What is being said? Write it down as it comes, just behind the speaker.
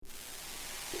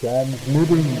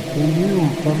Transmitting to you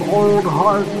from Old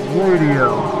Heart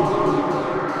Radio.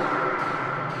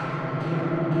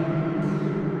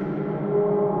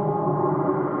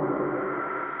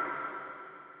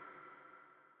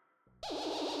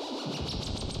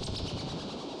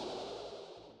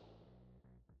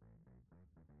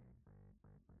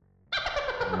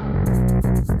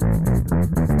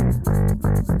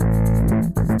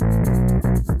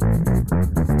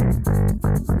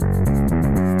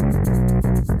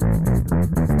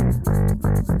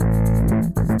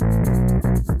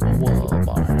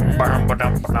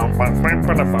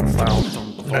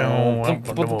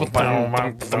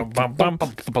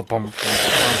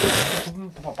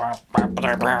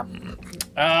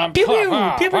 Pew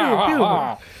pew pew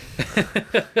pew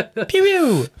pew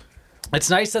pew. It's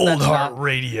nice that Old that's Heart not,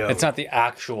 Radio. it's not the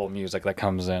actual music that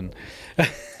comes in.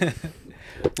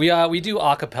 we do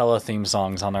a cappella theme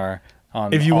songs on our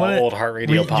If you all want Old Heart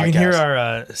Radio podcast. you can hear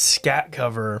our scat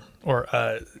cover or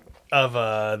of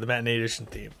the Matinee Edition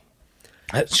theme.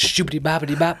 Shoobity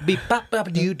bobbity bop beep bop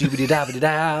bop doo doobity dobbity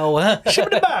dow.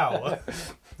 Bow.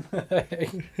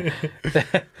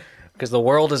 Because the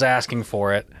world is asking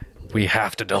for it, we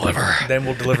have to deliver. Then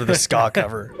we'll deliver the ska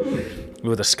cover.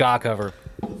 With a ska cover,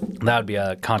 that would be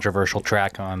a controversial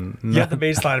track on. You got the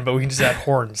bass line, but we can just add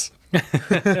horns.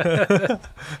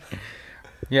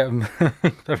 Yeah,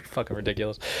 that'd be fucking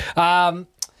ridiculous. All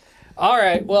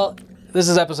right, well, this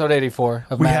is episode 84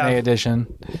 of Matinee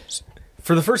Edition.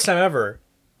 For the first time ever,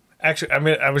 actually,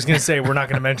 I was going to say we're not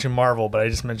going to mention Marvel, but I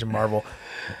just mentioned Marvel.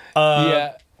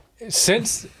 Yeah,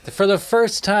 for the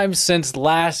first time since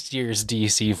last year's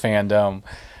DC fandom,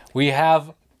 we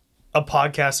have A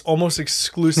podcast almost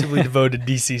exclusively devoted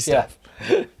to DC stuff.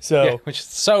 So, which is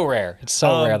so rare. It's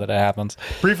so rare that it happens.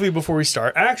 briefly before we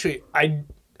start, actually,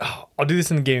 I'll do this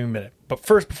in the gaming minute. But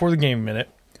first, before the gaming minute,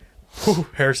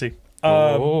 heresy.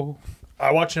 Oh.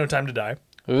 I watched No Time to Die.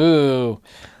 Ooh.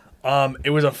 It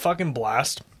was a fucking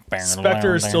blast.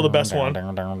 Spectre is still the best one.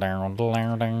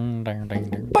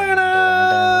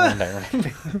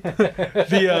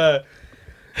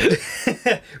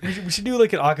 We should do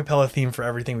like an acapella theme for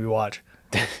everything we watch.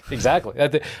 Exactly.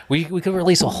 We could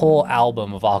release a whole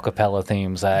album of acapella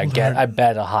themes that I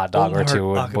bet a hot dog or two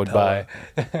would buy.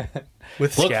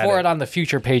 With Look scatting. for it on the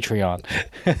future Patreon.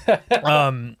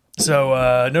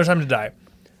 So, No Time to Die.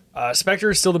 Spectre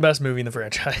is still the best movie in the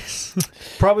franchise.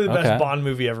 Probably the Okay. best Bond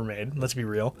movie ever made. Let's be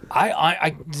real.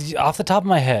 I off the top of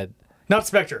my head, Not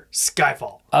Spectre.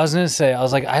 Skyfall. I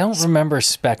was like, I don't remember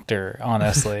Spectre,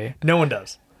 honestly. No one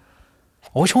does.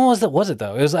 Which one was it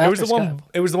though? It was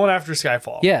It was the one after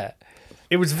Skyfall. Yeah.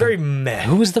 It was very meh.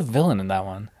 Who was the villain in that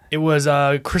one? It was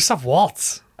Christoph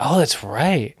Waltz. Oh, that's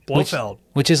right. Blofeld.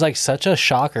 Which is like such a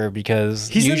shocker because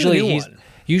He's in the usually new one.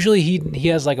 usually he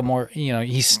has like a more,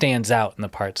 he stands out in the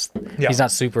parts. Yeah. He's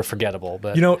not super forgettable,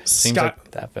 but seems Scott.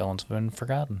 like that villain's been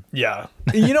forgotten. Yeah.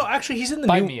 Actually, he's in the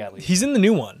By new. me, at least. He's in the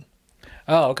new one.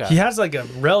 Oh, okay. He has like a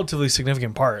relatively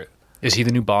significant part. Is he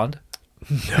the new Bond?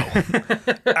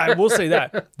 I will say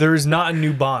that there is not a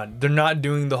new Bond. They're not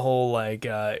doing the whole like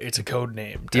it's a code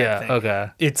name type thing. Okay.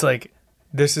 It's like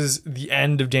this is the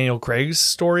end of Daniel Craig's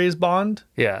story as Bond,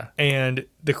 Yeah. and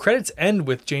the credits end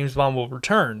with James Bond will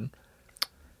return,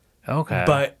 Okay.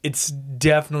 but it's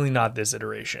definitely not this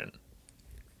iteration.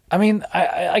 I mean,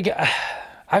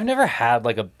 I've never had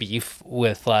like a beef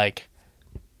with like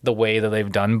the way that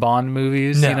they've done Bond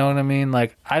movies. No. You know what I mean?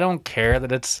 Like, I don't care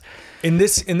that it's, In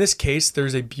this case,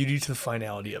 there's a beauty to the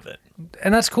finality of it.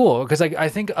 and that's cool because like I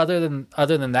think other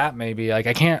than that, maybe like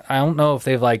I don't know if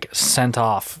they've like sent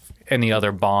off any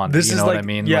other Bond. This you is know like, what I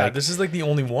mean? yeah, Like, this is like the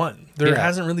only one. There Yeah.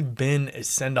 hasn't really been a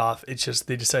send off. It's just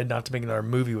they decided not to make another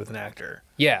movie with an actor.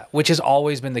 yeah, which has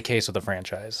always been the case with the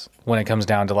franchise when it comes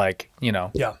down to like Yeah.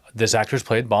 this actor's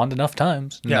played Bond enough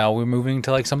times. Yeah. Now we're moving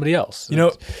to like somebody else.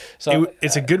 So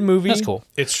it's a good movie. that's cool.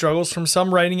 It struggles from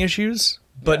some writing issues,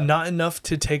 but not enough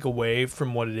to take away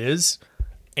from what it is.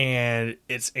 And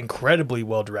it's incredibly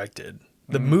well directed.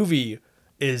 The Mm-hmm. movie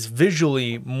is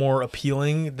visually more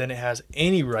appealing than it has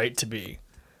any right to be.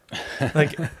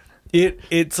 Like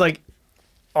it's like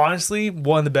honestly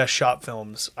one of the best shot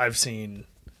films I've seen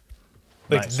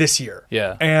like Nice. this year.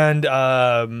 Yeah.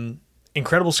 And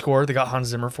incredible score. They got Hans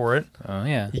Zimmer for it. Oh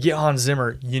yeah. You get Hans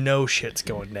Zimmer, shit's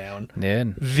going down.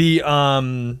 Did. The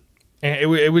and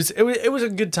it was a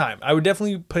good time. I would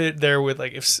definitely put it there with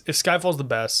like if Skyfall's the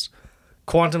best,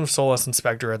 Quantum of Solace and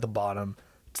Spectre at the bottom.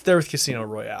 It's there with Casino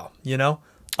Royale.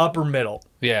 Upper middle.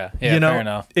 Yeah. Yeah. Fair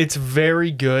enough. It's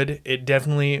very good. It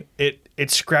definitely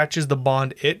it scratches the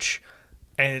Bond itch,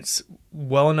 and it's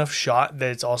well enough shot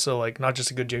that it's also like not just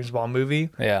a good James Bond movie.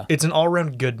 Yeah. It's an all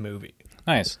around good movie.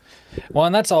 Nice. Well,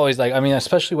 and that's always like, I mean,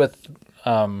 especially with,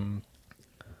 I'd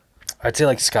say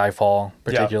like Skyfall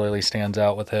particularly stands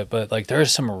out with it, but like there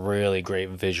is some really great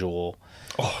visual,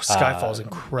 Oh, Skyfall's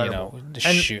incredible.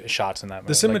 shots in that movie.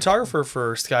 The cinematographer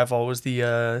for Skyfall was the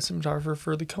cinematographer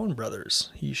for the Coen Brothers.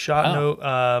 He shot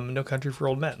No Country for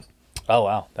Old Men. Oh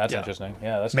wow, that's interesting.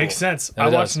 Yeah, that's Makes cool. sense. No, I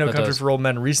it watched does. No It Country does. for Old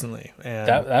Men recently, and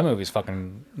That movie's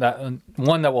fucking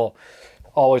one that will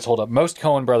always hold up. Most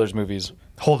Coen Brothers movies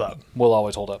hold up. will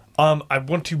always hold up. I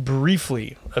want to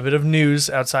briefly a bit of news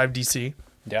outside of DC.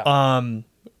 Yeah.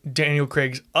 Daniel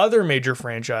Craig's other major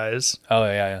franchise, Oh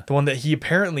yeah. the one that he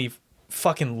apparently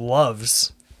fucking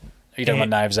loves, Are you talking about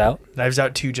Knives Out? Knives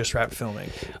Out 2 just wrapped filming.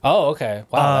 Oh okay.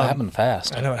 Wow, that happened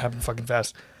fast. I know it happened fucking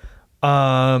fast.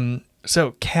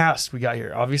 So cast we got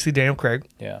here. Obviously Daniel Craig.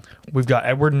 Yeah. We've got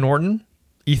Edward Norton,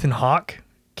 Ethan Hawke,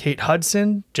 Kate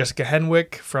Hudson, Jessica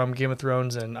Henwick from Game of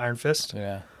Thrones and Iron Fist.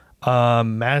 Yeah.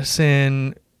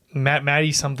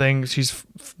 Maddie something. She's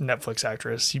Netflix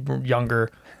actress. She's younger.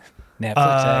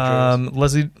 Netflix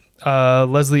actress.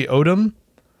 Leslie Odom.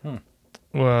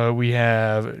 We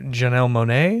have Janelle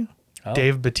Monáe, Oh.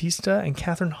 Dave Bautista, and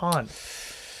Catherine Hahn.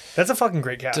 That's a fucking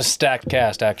great cast. It's a stacked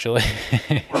cast, actually.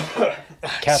 Catherine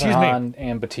Excuse me. Hahn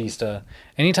and Batista.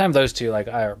 Anytime those two like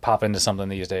I pop into something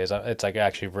these days, it's like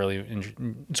actually really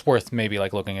it's worth maybe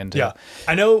like looking into. Yeah,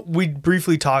 I know we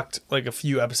briefly talked like a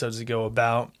few episodes ago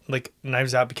about like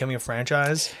Knives Out becoming a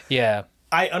franchise. Yeah.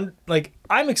 I'm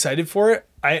excited for it.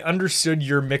 I understood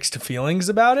your mixed feelings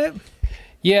about it.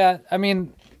 Yeah. I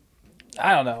mean,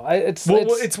 I don't know. It's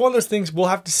It's one of those things we'll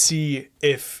have to see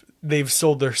if they've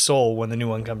sold their soul when the new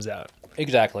one comes out.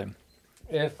 exactly.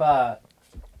 If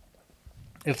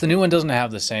the new one doesn't have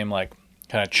the same like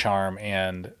kind of charm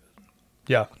and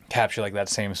Yeah, capture like that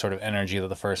same sort of energy that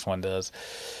the first one does.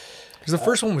 because the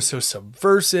first one was so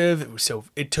subversive.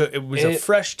 It was a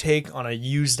fresh take on a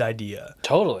used idea.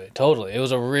 Totally. It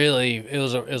was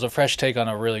a fresh take on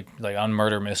a really like on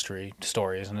murder mystery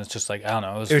stories, and it's just like I don't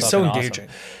know. It was so fucking engaging.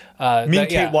 Awesome. Me and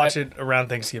Kate watched it around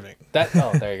Thanksgiving. There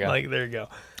you go. Like there you go.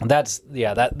 That's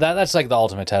like the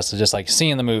ultimate test of just like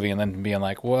seeing the movie and then being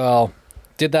like, well,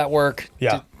 did that work?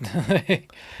 Yeah.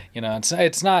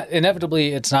 It's not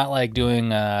inevitably. It's not like doing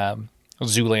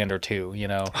Zoolander 2,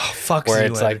 Fuck where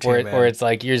Zoolander it's like 2, where man. it's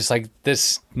like you're just like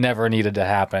this never needed to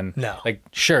happen. No. Like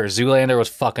sure, Zoolander was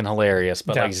fucking hilarious,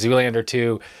 but Yeah. like Zoolander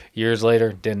 2 years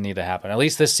later didn't need to happen. At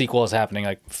least this sequel is happening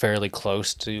like fairly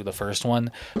close to the first one,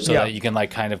 so Yeah. that you can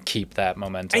like kind of keep that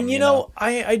momentum. And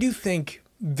I do think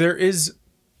there is,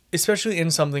 especially in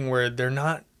something where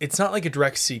it's not like a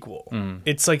direct sequel.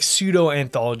 It's like pseudo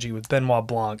anthology with Benoit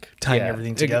Blanc tying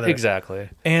everything together. Exactly.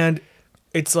 And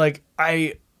it's like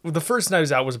the first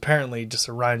Knives Out was apparently just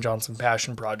a Ryan Johnson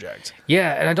passion project.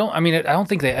 Yeah, and I don't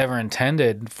think they ever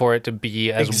intended for it to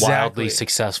be as Exactly. wildly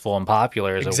successful and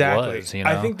popular as it was.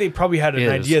 I think they probably had an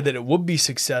Is. idea that it would be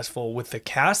successful with the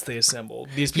cast they assembled.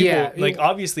 These people, Yeah,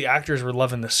 obviously actors were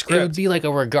loving the it would script. be like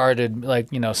a regarded,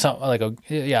 some like a Like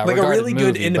a regarded really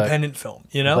good movie, independent film,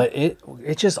 But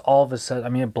it just all of a sudden, I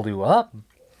mean, it blew up,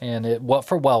 and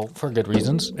for good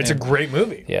reasons. It's a great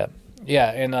movie. yeah,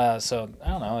 and so I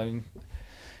don't know. I mean,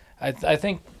 I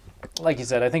think, like you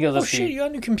said, I think it'll Oh just shit, be you got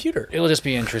a new computer. it'll just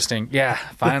be interesting. Yeah,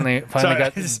 finally Sorry.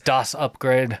 got this DOS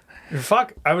upgrade.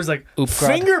 Fuck, I was like, Oop, God.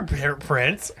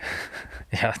 fingerprints.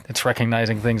 Yeah, it's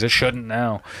recognizing things it shouldn't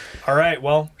now. All right,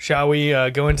 well, shall we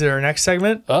go into our next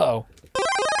segment? Uh-oh.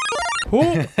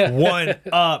 Who? One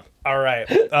up. All right.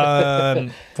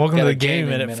 Welcome to the Game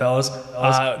Minute, fellas.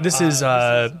 This is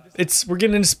we're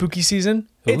getting into spooky season.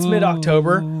 It's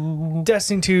mid-October.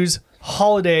 Destiny 2's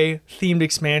holiday themed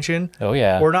expansion. Oh,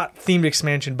 yeah. Or not themed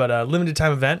expansion, but a limited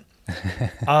time event.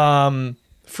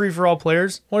 Free for all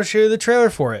players. Want to show you the trailer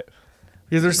for it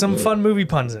because there's some fun movie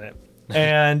puns in it.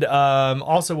 And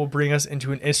also will bring us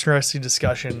into an interesting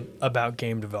discussion about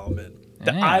game development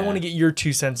that I Yeah. want to get your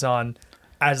 2 cents on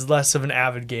as less of an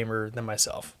avid gamer than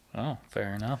myself. Oh,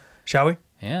 fair enough. Shall we?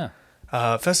 Yeah.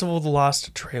 Festival of the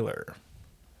Lost trailer.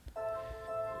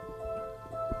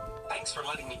 Thanks for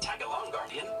letting me tag along,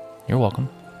 Guardian. You're welcome.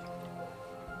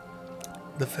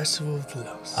 The Festival of the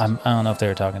Lost. I don't know if they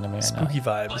were talking to me right now. Spooky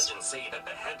vibes. Legends say that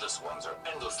the Headless Ones are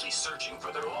endlessly searching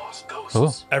for their lost ghosts.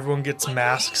 Ooh. Everyone gets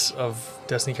masks of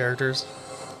Destiny characters.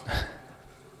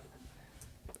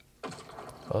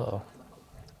 Uh-oh.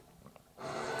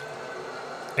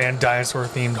 And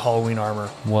dinosaur-themed Halloween armor.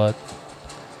 What?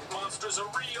 Monsters are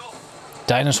real.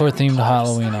 Dinosaur-themed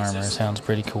Halloween armor sounds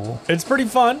pretty cool. It's pretty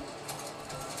fun.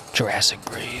 Jurassic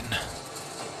Green.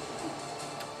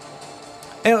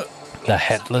 And The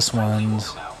Headless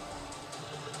Ones.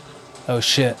 Oh,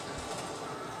 shit.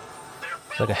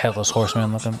 like a headless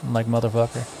horseman looking like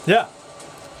motherfucker. Yeah,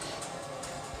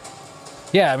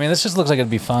 Yeah, I mean, this just looks like it'd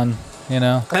be fun. You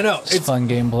know, I know. it's fun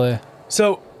gameplay.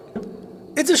 So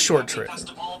it's a short trip.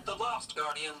 Festival of the Lost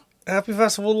Guardian. Happy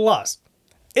Festival of the Lost.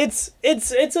 It's a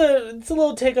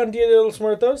little take on Dia de los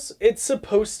Muertos. It's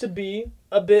supposed to be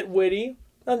a bit witty,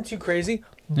 nothing too crazy,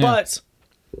 but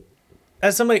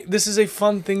as somebody, this is a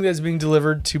fun thing that's being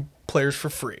delivered to players for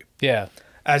free. Yeah,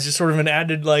 As just sort of an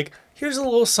added, like, here's a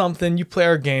little something. You play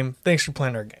our game. Thanks for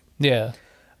playing our game. yeah,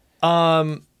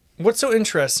 What's so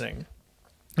interesting,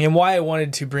 and why I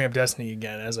wanted to bring up Destiny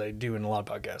again, as I do in a lot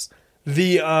of podcasts,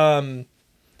 there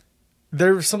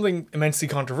was something immensely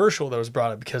controversial that was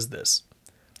brought up because of this.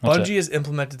 What's Bungie that? has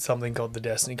implemented something called the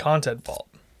Destiny Content Vault,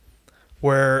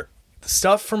 where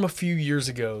stuff from a few years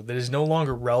ago that is no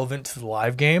longer relevant to the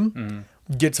live game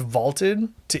gets vaulted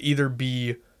to either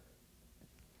be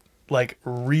like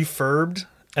refurbed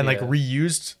and like Yeah.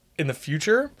 reused in the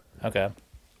future, okay.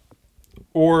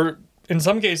 or in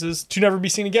some cases to never be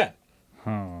seen again.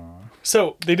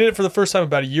 So they did it for the first time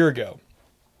about a year ago.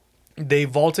 They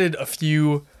vaulted a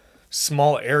few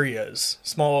small areas,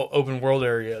 small open world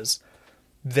areas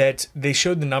that they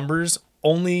showed the numbers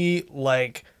only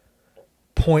like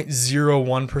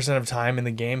 0.01% of time in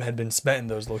the game had been spent in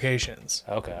those locations.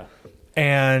 Okay.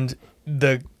 And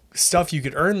the stuff you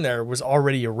could earn there was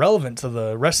already irrelevant to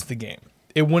the rest of the game.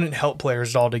 It wouldn't help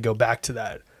players at all to go back to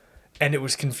that. And it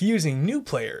was confusing new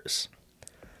players.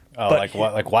 Oh, But like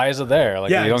what? Like why is it there?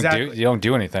 Like Yeah, you don't exactly. you don't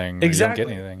do anything. or Exactly. You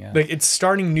don't get anything. Yeah. Like it's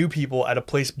starting new people at a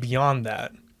place beyond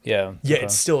that. yeah. Yet okay.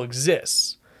 it still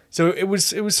exists. So it was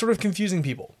sort of confusing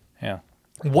people. Yeah.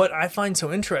 What I find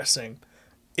so interesting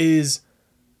is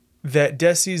that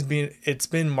Destiny's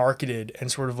been marketed and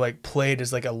sort of like played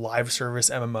as like a live service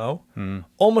MMO,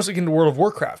 almost like into World of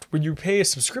Warcraft, where you pay a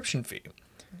subscription fee.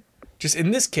 Just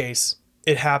in this case,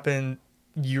 it happened.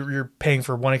 You're paying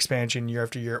for one expansion year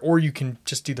after year, or you can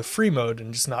just do the free mode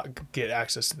and just not get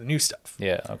access to the new stuff.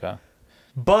 Yeah. Okay.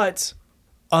 But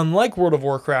unlike World of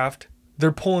Warcraft,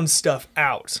 they're pulling stuff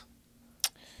out.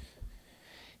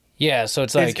 Yeah. So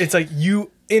it's like It's like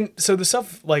so the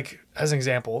stuff, like as an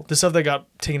example, the stuff that got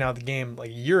taken out of the game like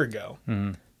a year ago,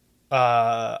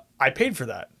 I paid for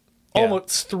that Yeah.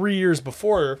 almost 3 years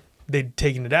before they'd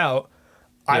taken it out.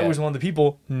 I Yeah. was one of the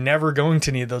people never going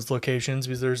to any of those locations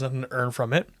because there's nothing to earn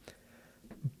from it.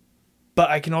 But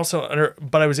I can also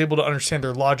but I was able to understand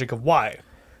their logic of why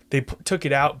they took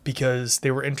it out, because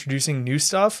they were introducing new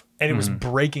stuff and it was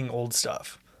breaking old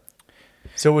stuff.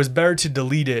 So it was better to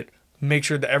delete it, make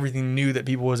sure that everything new that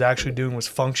people was actually doing was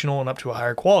functional and up to a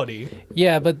higher quality.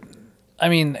 Yeah, but I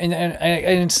mean, and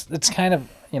it's kind of,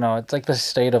 you know, it's like the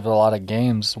state of a lot of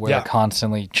games where Yeah. they're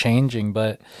constantly changing.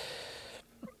 But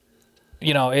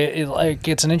you know,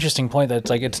 it's an interesting point that it's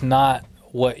like it's not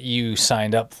what you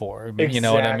signed up for. You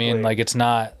know what I mean? Exactly. Like it's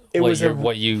not It was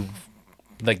what you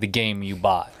like the game you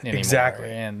bought anymore. Exactly.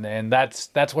 And that's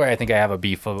where I think I have a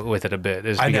beef with it a bit,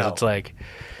 is I because know. it's like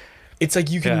It's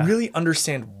like you can Yeah. really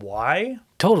understand why,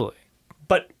 totally.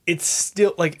 but it's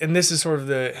still like, and this is sort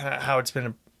of how it's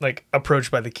been like approached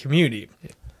by the community.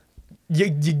 You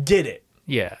get it.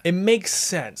 Yeah. It makes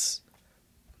sense,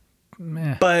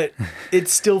 Meh. but it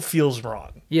still feels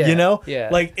wrong. Yeah, You know? yeah.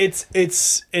 Like it's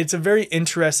a very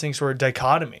interesting sort of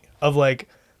dichotomy of like,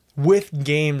 with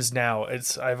games now,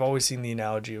 I've always seen the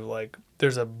analogy of like,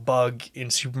 there's a bug in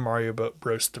Super Mario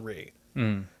Bros. 3.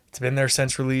 It's been there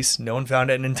since release. No one found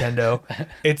it at Nintendo.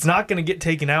 It's not going to get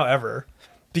taken out ever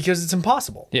because it's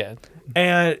impossible. Yeah.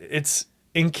 And it's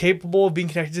incapable of being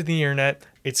connected to the internet.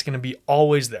 It's going to be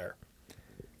always there.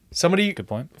 Somebody, Good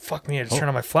point. fuck me, I just turned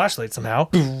on my flashlight somehow.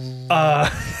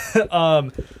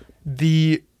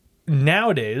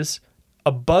 Nowadays,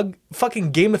 a bug,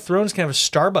 fucking Game of Thrones can have a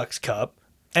Starbucks cup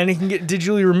and it can get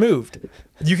digitally removed.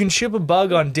 You can ship a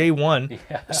bug on day one.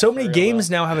 So many games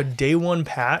now have a day one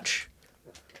patch.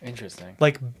 Interesting.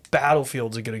 Like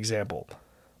Battlefield's a good example.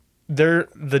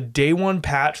 The day one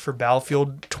patch for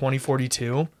Battlefield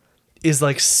 2042 is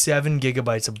like 7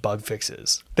 gigabytes of bug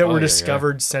fixes that were yeah,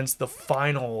 discovered since the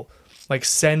final like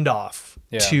send off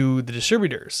Yeah. to the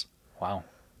distributors. Wow.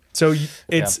 So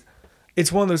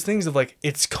it's one of those things of like,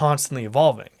 it's constantly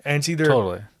evolving, and it's either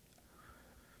Totally.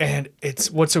 and it's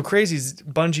what's so crazy is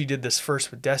Bungie did this first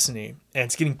with Destiny, and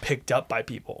it's getting picked up by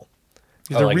people.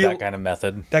 I like that kind of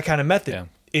method. That kind of method. Yeah.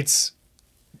 It's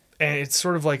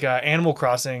sort of like Animal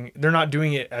Crossing. They're not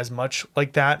doing it as much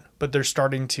like that, but they're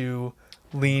starting to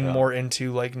lean more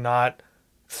into like not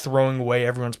throwing away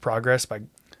everyone's progress by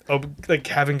like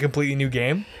having a completely new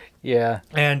game. Yeah.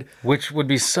 And Which would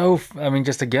be so, I mean,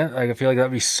 just again, like, I feel like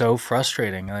that'd be so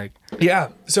frustrating. Like, yeah,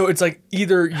 so it's like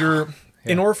either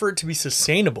in order for it to be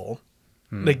sustainable,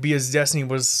 like because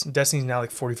Destiny's now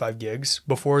like 45 gigs.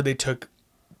 Before they took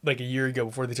like a year ago,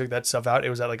 before they took that stuff out, it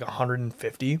was at like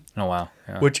 150, Oh wow.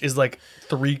 Yeah. which is like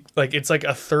it's like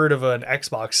a third of an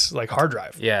Xbox like hard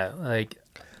drive. Yeah, like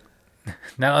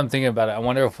now I'm thinking about it. I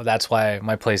wonder if that's why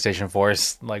my PlayStation 4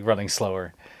 is like running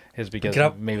slower, is because Get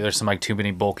up. maybe there's some like too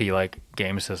many bulky like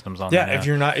game systems on Yeah, there. if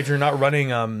you're not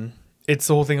running, it's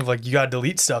the whole thing of like you gotta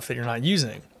delete stuff that you're not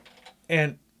using.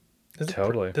 And did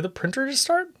Totally. did the printer just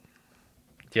start?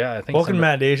 Yeah, I think. Welcome to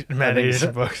Mad Asian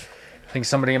so. Books. I think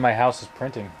somebody in my house is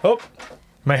printing. Oh,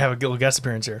 might have a little guest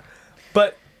appearance here,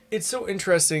 but it's so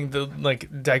interesting the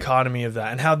like dichotomy of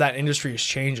that and how that industry is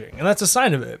changing, and that's a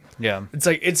sign of it. Yeah. It's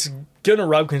like it's gonna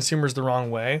rub consumers the wrong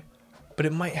way, but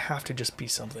it might have to just be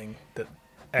something that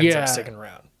ends Yeah. up sticking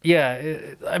around. Yeah,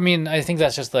 I mean, I think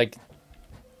that's just like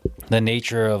the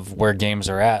nature of where games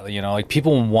are at. You know, like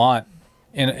people want,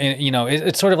 and you know,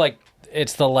 it's sort of like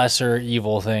it's the lesser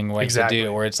evil thing like Exactly. to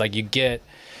do, where it's like you get,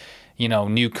 you know,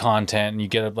 new content and you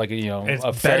get like you know It's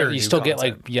a better you new still get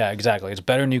content. like exactly, it's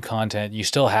better new content. You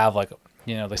still have like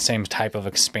you know the same type of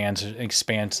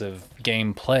expansive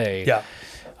gameplay. Yeah,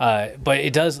 But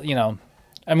it does, you know,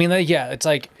 I mean, like, yeah, it's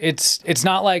like it's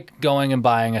not like going and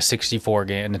buying a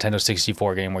Nintendo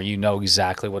 64 game where you know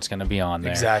exactly what's going to be on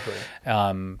there. exactly.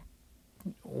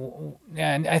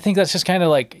 And I think that's just kind of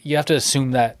like you have to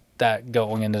assume that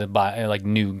going into buy like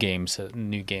new game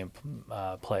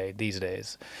play these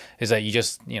days is that you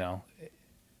just you know.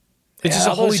 It's just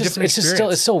a although wholly it's different just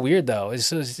experience. it's so weird though. It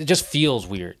just feels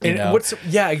weird. You And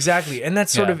know? exactly, and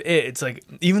that's sort Yeah. of it. It's like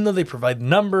even though they provide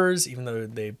numbers, even though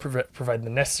they provide the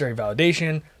necessary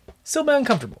validation, still be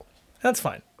uncomfortable. That's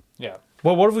fine. Yeah.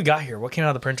 Well, what have we got here? What came out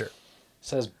of the printer?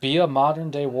 Says, be a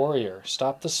modern day warrior.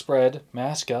 Stop the spread,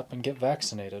 mask up, and get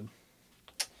vaccinated.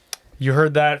 You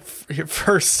heard that here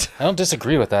first. I don't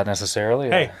disagree with that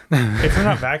necessarily. Hey, if you're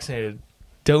not vaccinated,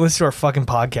 don't listen to our fucking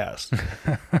podcast.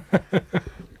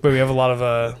 But we have a lot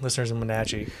of listeners in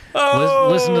Wenatchee. Oh,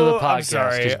 Listen to the podcast. I'm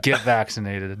sorry. Just get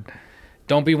vaccinated.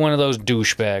 Don't be one of those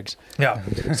douchebags. Yeah.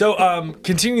 So,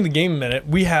 continuing the game minute,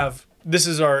 we have this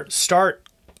is our start,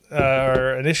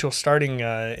 our initial starting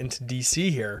into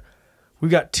DC here. We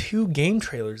got 2 game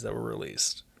trailers that were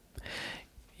released.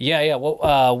 Yeah.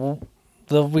 Well,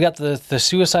 we got the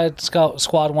Suicide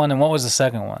Squad one, and what was the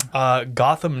second one?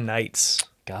 Gotham Knights.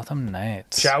 Gotham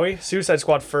Knights. Shall we? Suicide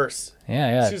Squad first.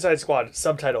 Yeah. Suicide Squad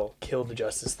subtitle: Kill the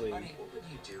Justice League.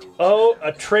 Oh,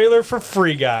 a trailer for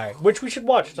Free Guy, which we should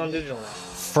watch. It's on digital now.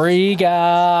 Free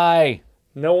Guy.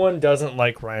 No one doesn't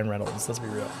like Ryan Reynolds. Let's be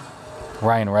real.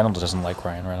 Ryan Reynolds doesn't like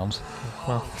Ryan Reynolds.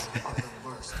 Well,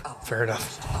 fair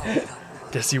enough.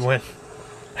 Guess you win.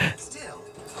 Still,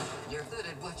 you're good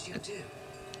at what you do.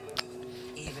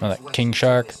 Even Oh, if that what King you do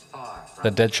Shark, is far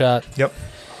from the Deadshot. Yep.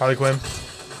 Harley Quinn.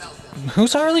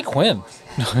 Who's Harley Quinn?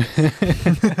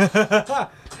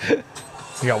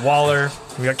 We got Waller.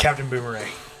 We got Captain Boomerang.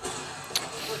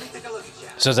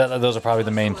 So those are probably the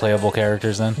main playable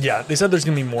characters then? Yeah, they said there's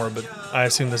gonna be more, but I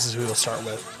assume this is who they'll start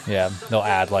with. Yeah, they'll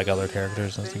add like other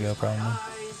characters as they go probably.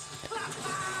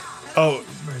 Oh,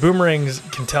 Boomerangs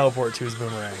can teleport to his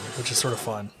boomerang, which is sort of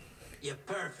fun. You're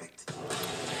perfect.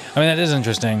 I mean, that is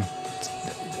interesting.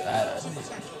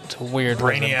 It's a weird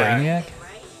what is it, Brainiac. Brainiac?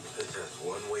 There's just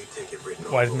one way ticket written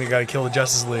Why didn't they gotta kill the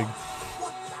Justice League?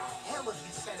 Hell have you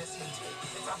sent us into?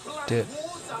 It's a bloody Did-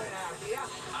 war zone out here.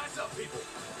 Eyes up, people.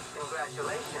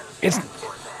 Congratulations.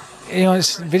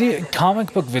 It's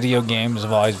comic book video games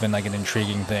have always been like an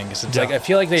intriguing thing. 'Cause it's Yeah. like I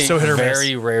feel like they So hit or miss.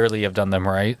 very rarely have done them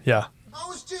right. Yeah. I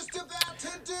was just about to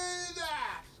do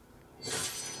that.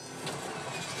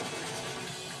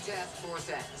 Task Force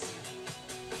X.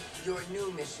 Your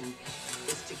new mission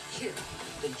is to kill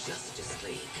the Justice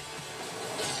League.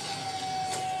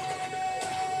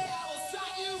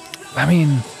 I mean,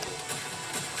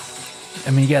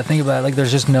 you gotta think about it. Like,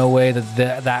 there's just no way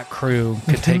that that crew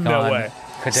could take No on way.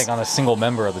 a single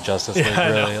member of the Justice League. I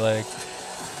know. Really, like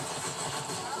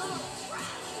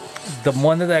the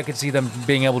one that I could see them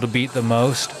being able to beat the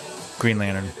most, Green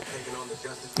Lantern. taking on the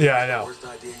Justice Yeah, I know. Worst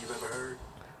idea you've ever heard.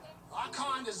 I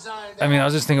can't design I mean, I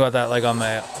was just thinking about that like on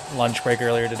my lunch break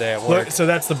earlier today at work. Look, so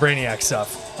that's the Brainiac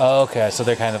stuff. Oh, okay, so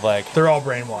they're kind of like, They're all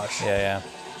brainwashed. yeah.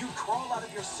 You crawl out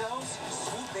of your cells,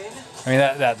 swoop in. I mean,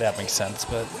 that makes sense,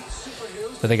 but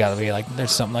they gotta be like,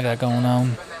 there's something like that going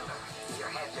on.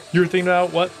 You were thinking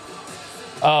about what?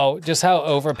 Oh, just how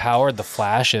overpowered the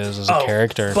Flash is as a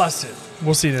character. Busted.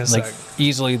 We'll see it in a Like sec.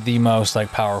 easily the most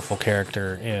like powerful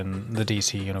character in the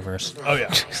DC universe. Oh yeah,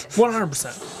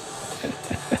 100%.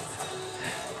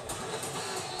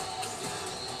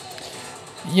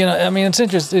 You know, I mean, it's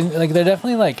interesting. Like they're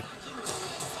definitely like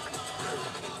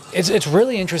it's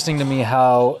really interesting to me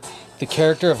how the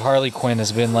character of Harley Quinn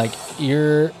has been like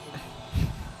Looks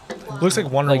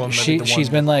like Wonder Woman. like might be the she's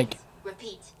one. been like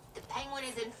Repeat. The penguin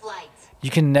is in flight.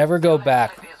 you can never go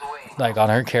back like on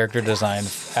her character design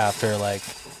after like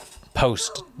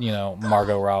post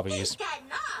Margot Robbie's.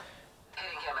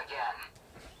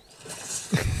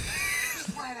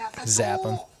 Zap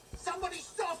him. Somebody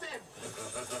stop him!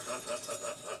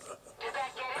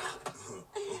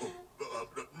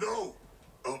 No!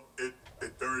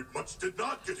 It very much did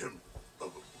not get him.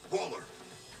 Waller!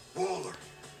 Blow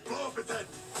up his head!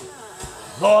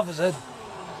 Blow off his head.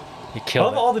 He I killed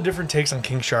love it. all the different takes on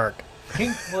King Shark.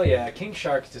 King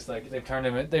Shark's just like they've turned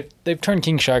him. They've turned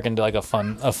King Shark into like a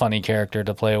funny character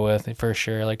to play with for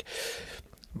sure. Like,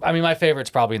 I mean, my favorite's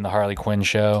probably in the Harley Quinn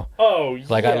show. Oh,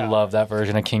 Like, I love that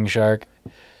version of King Shark.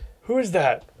 Who is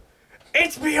that?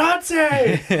 It's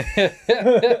Beyonce.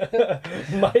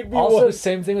 Might be Also, one.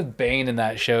 same thing with Bane in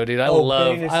that show, dude. I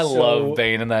Bane is so love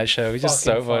Bane in that show. He's just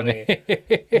so fucking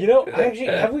funny. You know, actually,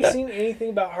 have we seen anything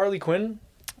about Harley Quinn?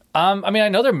 I mean, I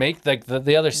know they're like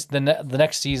the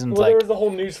next season's Well, there like was the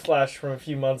whole news flash from a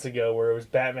few months ago where it was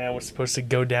Batman was supposed to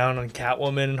go down on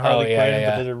Catwoman and Harley yeah, Quinn,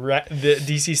 yeah, but the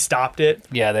DC stopped it.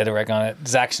 yeah, they had a wreck on it.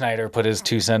 Zack Snyder put his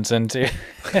 2 cents into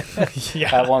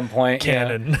Yeah, at one point. yeah.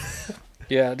 canon.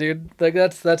 Yeah, dude. Like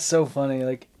that's so funny.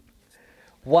 Like,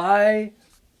 why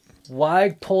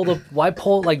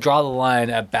draw the line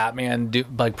at Batman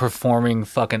like performing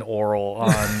fucking oral on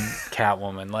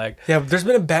Catwoman? Like, Yeah, there's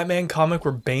been a Batman comic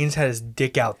where Bane's had his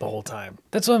dick out the whole time.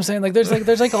 that's what I'm saying. Like, there's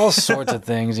all sorts of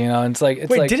things, And it's like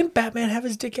Wait, like didn't Batman have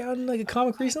his dick out in like a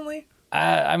comic recently?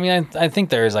 I mean, I think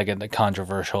there is like a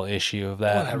controversial issue of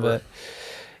that, Whatever. but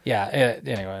yeah.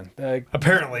 Anyway,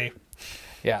 Apparently.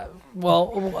 yeah.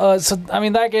 Well, so I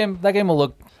mean, that game will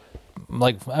look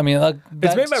like. I mean,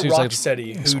 It's made by seems like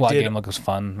Rocksteady, who Squad did- game looks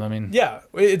fun. I mean, Yeah,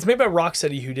 it's made by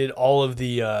Rocksteady, who did all of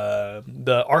the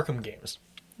Arkham games.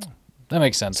 that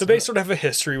makes sense. So they sort of have a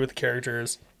history with the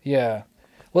characters. Yeah.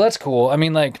 Well, that's cool. I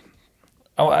mean, like,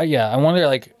 I wonder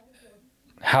like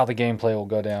how the gameplay will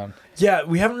go down. Yeah,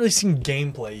 we haven't really seen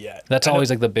gameplay yet. That's I know-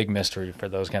 always like the big mystery for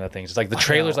those kind of things. It's like the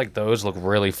trailers like those look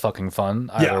really fucking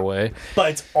fun either Yeah. way. But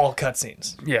it's all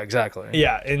cutscenes. Yeah, exactly.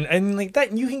 Yeah, and like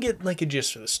that, you can get like a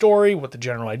gist for the story, what the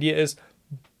general idea is,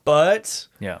 but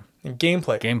Yeah. in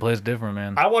gameplay. Gameplay's different,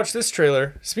 man. I watched this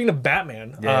trailer. Speaking of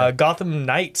Batman, Yeah. Gotham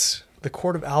Knights, the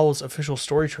Court of Owls official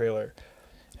story trailer.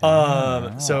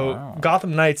 So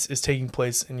Gotham Knights is taking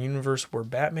place in a universe where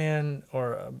Batman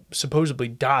supposedly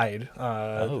died.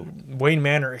 Wayne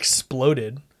Manor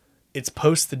exploded. It's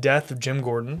post the death of Jim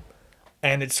Gordon,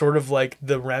 and it's sort of like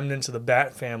the remnants of the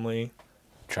Bat family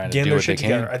Trying to getting do their what they shit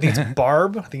together. can. I think it's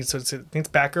Barb. I think it's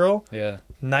Batgirl, Yeah.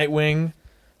 Nightwing,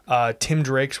 Tim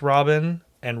Drake's Robin,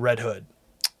 and Red Hood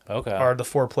Okay. are the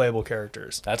 4 playable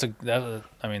characters. I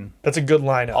mean, That's a good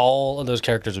lineup. all of those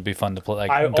characters would be fun to play, like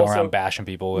I go also- around bashing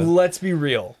people with. Let's be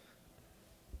real.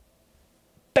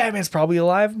 Batman's probably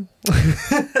alive.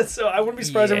 So I wouldn't be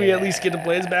surprised if we at least get to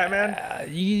play as Batman. I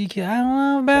don't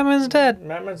know. Batman's dead.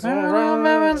 Batman's I don't know.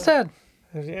 Batman's dead.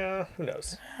 Yeah, who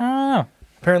knows? I don't know.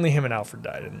 Apparently him and Alfred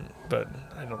died, but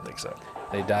I don't think so.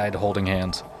 They died holding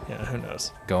hands, Yeah, who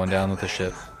knows? going down with the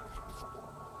ship.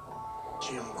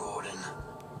 Jim Gordon.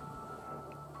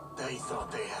 They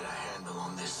thought they had a handle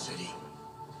on this city.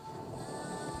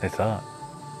 They thought.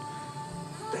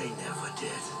 They never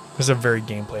did. This is a very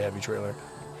gameplay heavy trailer.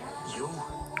 You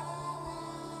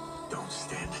don't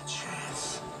stand a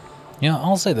chance.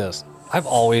 I'll say this. I've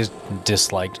always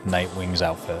disliked Nightwing's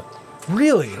outfit.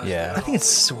 Really? Yeah. I think it's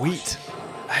sweet.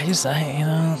 It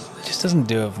just doesn't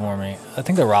do it for me. I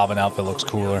think the Robin outfit looks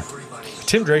cooler.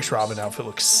 Tim Drake's Robin outfit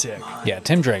looks sick. Yeah,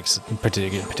 Tim Drake's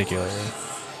particularly.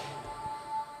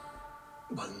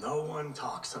 But no one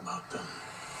talks about them.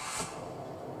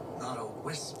 Not a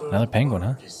whisper. Another penguin,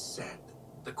 huh? Is said.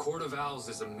 The Court of Owls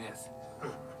is a myth.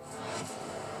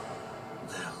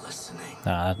 They're listening.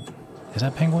 Nah, is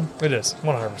that Penguin? It is,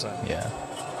 100%. Yeah.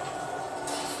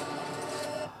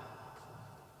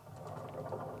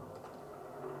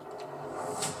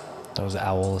 Those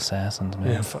owl assassins,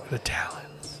 man. Yeah, fuck the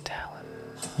Talons. Talon.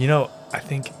 You know, I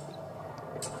think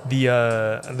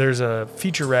there's a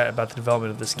featurette about the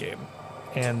development of this game,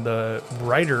 and the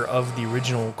writer of the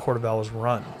original Court of Owls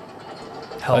run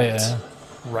helped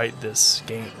write this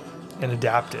game and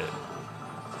adapt it.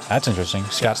 That's interesting.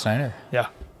 Scott Snyder. Yeah.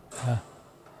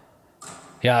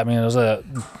 Yeah, I mean, it was a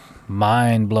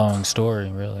mind-blowing story,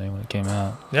 really, when it came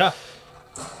out. Yeah.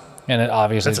 And it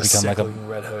obviously That's a has become sick like a... looking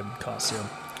Red Hood costume.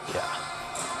 Yeah.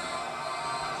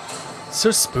 So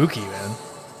spooky, man.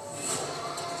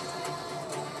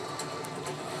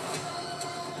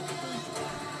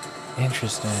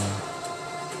 Interesting.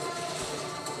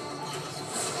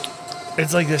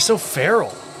 It's like they're so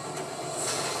feral.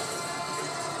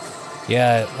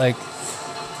 Yeah, like.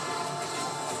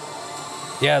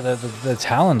 Yeah, the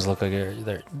talons look like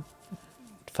they're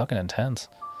fucking intense.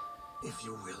 If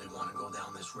you really want to go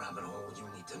down this rabbit hole, you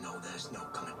need to know there's no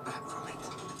coming back from it.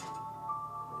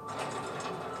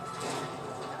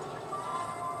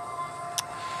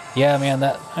 Yeah, man.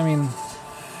 That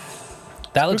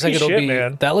looks like Spooky it'll shit, be.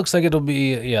 man. That looks like it'll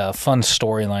be a fun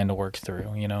storyline to work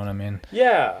through. You know what I mean?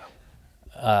 Yeah.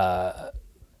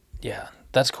 Yeah,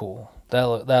 that's cool. That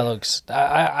looks.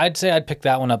 I'd say I'd pick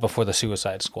that one up before the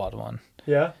Suicide Squad one.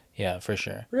 Yeah. Yeah, for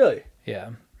sure. Really? Yeah,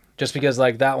 just because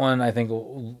like that one, I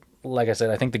think, like I said,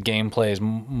 I think the gameplay is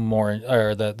more,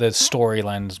 or the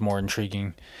storyline is more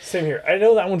intriguing. Same here. I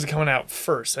know that one's coming out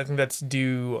first. I think that's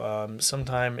due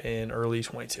sometime in early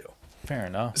 22. Fair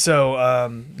enough. So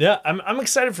yeah, I'm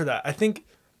excited for that. I think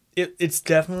it's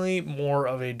definitely more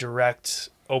of a direct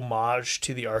homage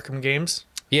to the Arkham games.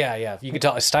 Yeah, you can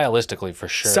tell stylistically for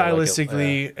sure.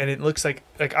 Stylistically, and it looks like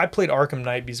I played Arkham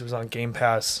Knight because it was on Game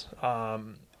Pass.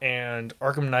 And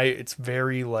Arkham Knight, it's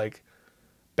very like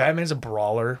Batman's a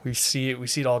brawler. We see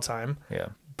it all the time. Yeah.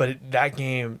 But that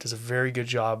game does a very good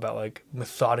job about like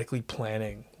methodically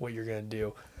planning what you're gonna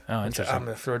do. Oh, It's like, interesting. I'm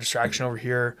gonna throw a distraction over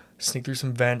here, sneak through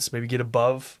some vents, maybe get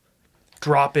above,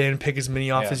 drop in, pick as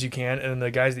many off Yeah. as you can, and then the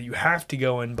guys that you have to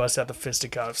go and bust out the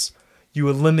fisticuffs, you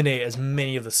eliminate as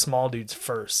many of the small dudes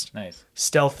first. Nice.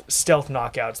 Stealth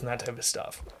knockouts and that type of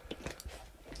stuff.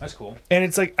 That's cool. And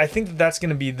it's like I think that's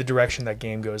gonna be the direction that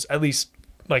game goes, at least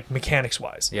like mechanics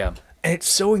wise. Yeah. And it's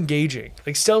so engaging.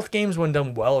 Like stealth games when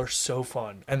done well are so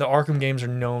fun. And the Arkham games are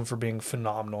known for being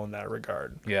phenomenal in that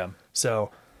regard. Yeah.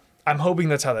 So I'm hoping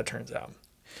that's how that turns out.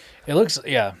 It looks.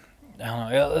 Yeah.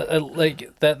 I don't know. Like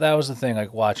that was the thing.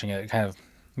 Like watching it kind of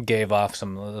gave off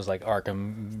some of those like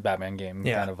Arkham Batman game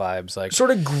Yeah. kind of vibes. Like Sort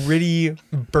of gritty,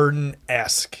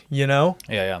 Burton-esque, you know?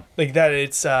 yeah. Like that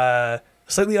it's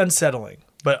slightly unsettling,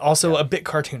 but also a bit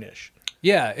cartoonish.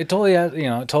 Yeah, it totally has, it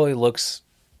totally looks,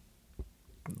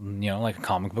 like a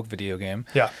comic book video game.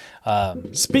 Yeah.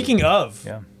 Speaking of,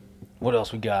 Yeah. What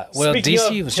else we got? Well, speaking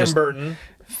DC of was Tim just Burton,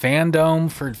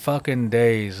 fandom for fucking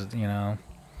days, I'm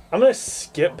gonna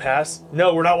skip past.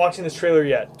 No, we're not watching this trailer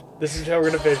yet. This is how we're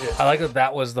gonna finish it. I like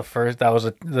that was the first,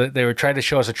 they were trying to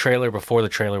show us a trailer before the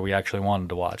trailer we actually wanted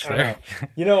to watch there.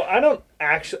 I don't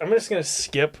actually. I'm just gonna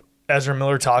skip Ezra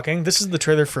Miller talking. This is the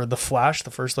trailer for The Flash,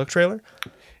 the first look trailer,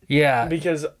 Yeah.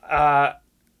 because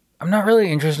I'm not really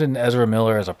interested in Ezra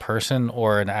Miller as a person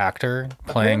or an actor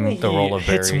playing the role of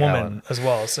Barry hits woman Allen. as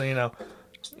well. So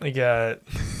like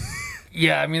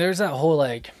Yeah, I mean, there's that whole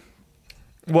like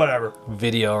whatever.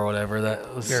 video or whatever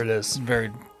that was There it is.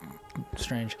 very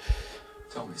strange.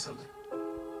 Tell me something.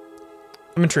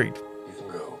 I'm intrigued. You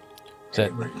can go. Is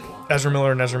that Where you want. Ezra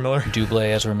Miller and Ezra Miller. Double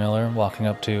Ezra Miller walking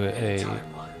up to a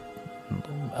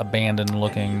Timeline.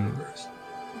 abandoned-looking Universe.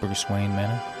 Bruce Wayne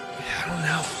Manor? I don't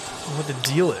know what the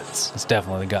deal is. That's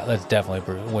definitely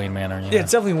Wayne Manor. Yeah,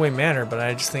 it's definitely Wayne Manor, but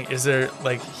I just think, is there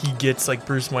like he gets like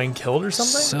Bruce Wayne killed or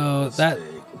something? So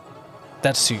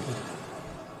that suit,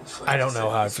 I don't know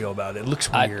how I feel about it. It looks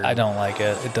I weird. don't like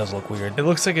it. It does look weird. It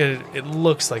looks like a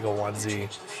onesie.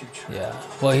 Yeah.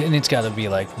 Well, and it's got to be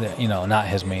like not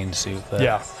his main suit. But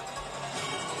Yeah.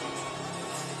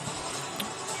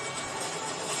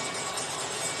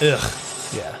 Ugh,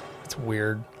 Yeah. it's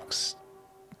weird.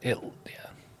 Yeah.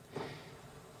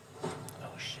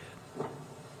 Oh shit.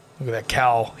 Look at that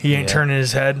cowl. He ain't Yeah. turning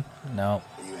his head. No.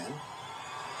 Are you in?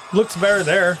 Looks better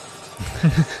there.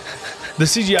 The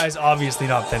CGI is obviously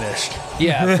not finished.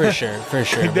 Yeah, for sure.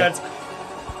 Like that's.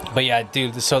 But yeah,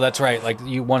 dude. So that's right. Like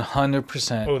you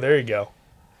 100%. Oh, there you go.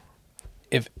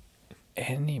 If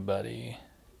anybody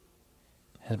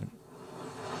has been,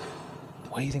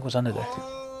 what do you think was under there?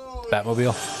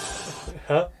 Batmobile.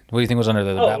 Huh? What do you think was under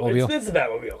there? The Oh, Batmobile. it's the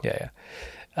Batmobile. Yeah.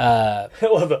 I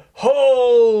love the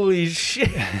holy shit.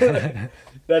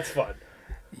 That's fun.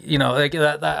 Like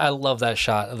that. I love that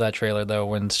shot of that trailer though,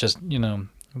 when it's just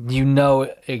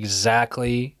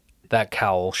exactly that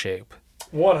cowl shape,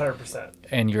 100%.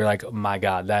 and you're like, oh my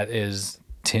god, that is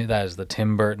the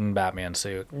Tim Burton Batman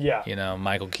suit. Yeah.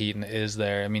 Michael Keaton is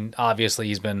there. I mean, obviously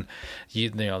he's been,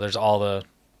 there's all the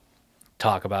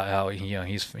talk about how he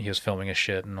was filming his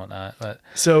shit and whatnot. But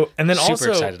So, and then super also,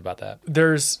 excited about that.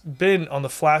 there's been on the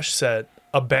Flash set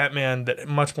a Batman that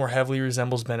much more heavily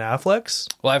resembles Ben Affleck's.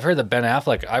 Well, I've read that Ben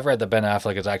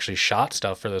Affleck has actually shot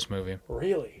stuff for this movie.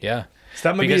 Really? Yeah. So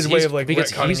that might be his way of like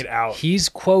retconning it out. He's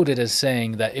quoted as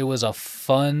saying that it was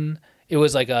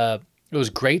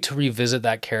great to revisit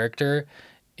that character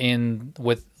in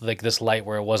with like this light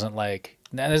where it wasn't like,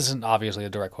 now this isn't obviously a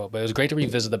direct quote, but it was great to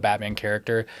revisit the Batman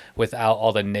character without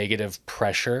all the negative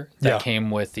pressure that Yeah.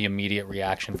 came with the immediate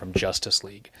reaction from Justice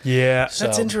League. Yeah, that's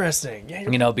So- interesting. Yeah,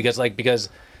 You know, because they're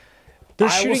I will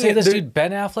shooting say it- this, they're- dude.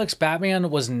 Ben Affleck's Batman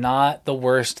was not the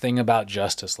worst thing about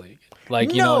Justice League.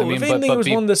 Like, you know what I mean? if anything, it was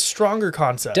be- one of the stronger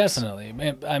concepts. definitely.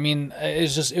 I mean, it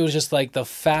was just like the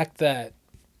fact that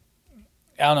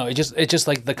I don't know. It just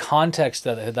like the context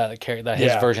that his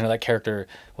Yeah. version of that character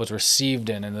was received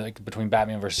in, and like between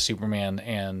Batman versus Superman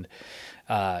and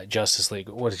Justice League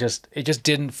was just it just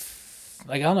didn't.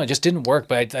 Like, I don't know, it just didn't work.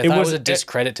 But I thought it was a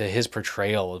discredit to his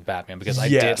portrayal of Batman because I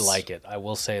Yes. did like it. I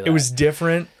will say that It was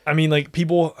different. I mean, like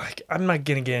people. Like, I'm not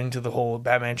gonna get into the whole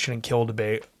Batman shouldn't kill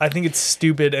debate. I think it's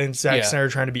stupid and Zack Yeah. Snyder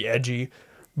trying to be edgy,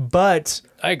 but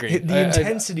I agree. the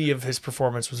intensity of his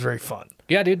performance was very fun.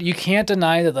 Yeah, dude, you can't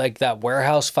deny that like that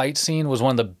warehouse fight scene was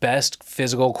one of the best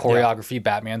physical choreography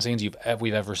Batman scenes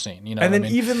we've ever seen. You know, And what then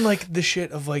I mean? even like the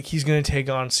shit of like he's gonna take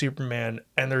on Superman,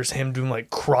 and there's him doing like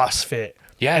CrossFit,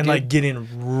 Yeah, and dude. like getting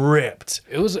ripped,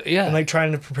 it was and like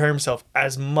trying to prepare himself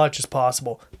as much as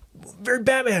possible. Very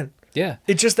Batman. yeah,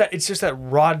 It's just that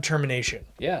raw determination.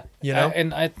 yeah, You know?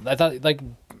 I thought like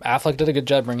Affleck did a good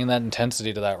job bringing that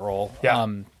intensity to that role. Yeah.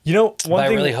 You know, But one I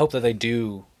thing. really hope that they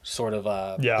do sort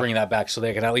of Yeah. bring that back so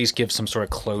they can at least give some sort of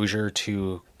closure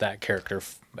to that character,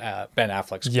 Ben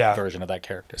Affleck's Yeah. version of that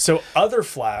character. So other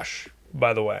Flash,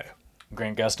 by the way.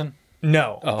 Grant Gustin.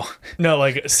 No. Oh, No,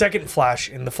 like second Flash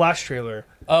in the Flash trailer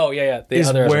oh yeah. The is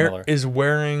other Ezra Miller.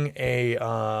 wearing a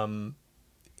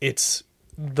it's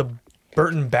the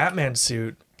Burton Batman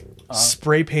suit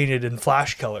spray painted in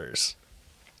Flash colors.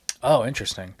 Oh,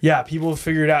 interesting. Yeah, people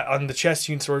figured out on the chest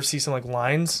you can sort of see some like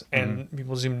lines and Mm-hmm.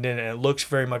 people zoomed in and it looks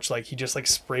very much like he just like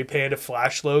spray painted a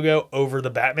Flash logo over the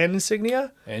Batman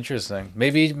insignia. Interesting.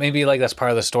 Maybe like that's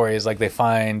part of the story is like they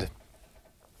find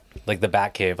like the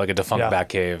Batcave, like a defunct Yeah.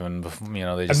 Batcave, and you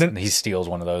know then- he steals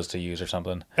one of those to use or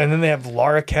something. And then they have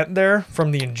Lara Kent there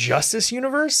from the Injustice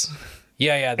universe.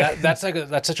 Yeah. That's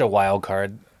that's such a wild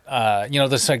card. You know,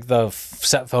 this like the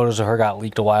set photos of her got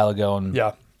leaked a while ago, and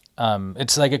Yeah.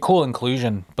 it's like a cool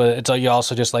inclusion, but it's you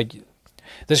also just like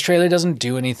this trailer doesn't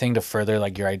do anything to further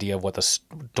like your idea of what the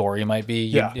story might be.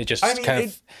 Yeah. It just I mean, kind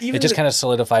of even it just the- kind of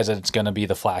solidifies that it's going to be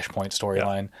the Flashpoint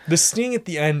storyline. The sting at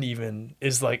the end even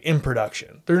is like in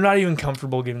production. They're not even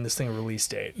comfortable giving this thing a release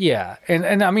date. Yeah,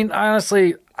 and I mean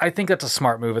honestly, I think that's a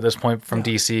smart move at this point from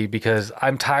DC because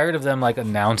I'm tired of them like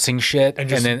announcing shit And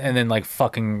just- and then like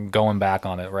fucking going back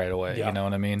on it right away. Yeah. You know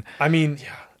what I mean? I mean, yeah,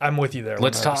 I'm with you there.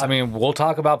 Let's talk. I 100%. mean, we'll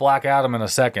talk about Black Adam in a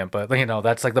second, but you know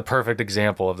that's like the perfect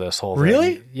example of this whole thing.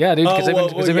 Really? Yeah, dude. Oh,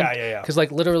 Because yeah. Because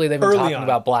like literally they've been Early talking on.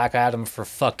 about Black Adam for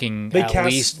fucking at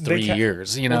least 3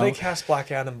 years. You know, Well, they cast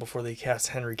Black Adam before they cast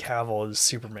Henry Cavill as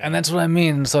Superman. and that's what I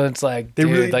mean. So it's like They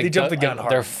dude, really- like, they jumped the gun like,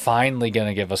 hard. They're finally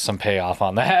gonna give us some payoff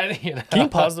on that. You know? Can you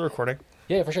pause the recording?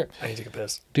 Yeah, for sure. I need to take a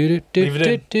piss. Leave Leave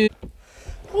it in.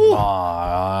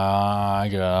 My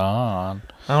God.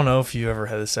 I don't know if you ever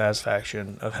had the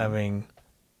satisfaction of having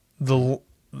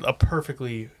a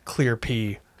perfectly clear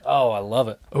pee. Oh, I love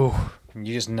it. Oh,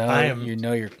 You just know am-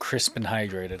 you're crisp and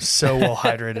hydrated. so well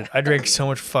hydrated. I drank so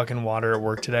much fucking water at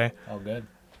work today. Oh, good.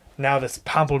 Now this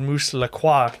Pamplemousse La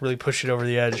Croix really pushed it over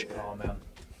the edge. Oh man.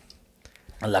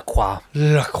 La Croix.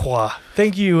 La Croix.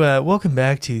 Thank you. Welcome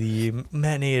back to the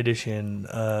matinee edition.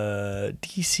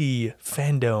 DC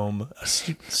Fandom. A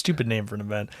stupid name for an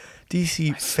event.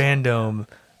 DC Fandom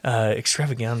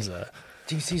Extravaganza.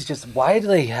 DC's just why do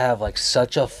they have like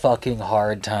such a fucking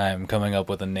hard time coming up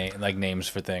with a name like names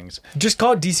for things? Just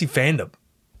call it DC Fandom.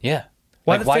 Yeah.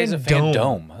 Why Like, the why is it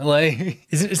Fandom? Fandom? Like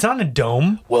It's not in a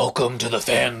dome. welcome to the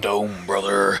Fandom,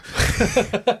 brother.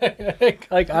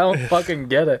 Like I don't fucking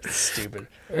get it. Stupid.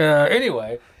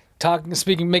 Anyway,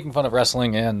 making fun of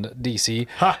wrestling and DC.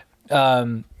 Ha.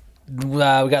 We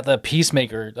got the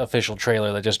Peacemaker official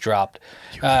trailer that just dropped.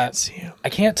 Can't see him. I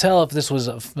can't tell if this was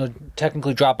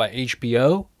technically dropped by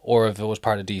HBO or if it was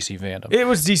part of DC Fandom. It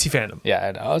was DC Fandom. Yeah,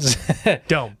 I know.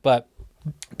 Dome. But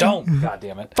don't. God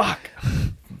damn it. Fuck.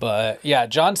 But yeah,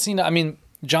 John Cena. I mean,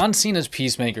 John Cena's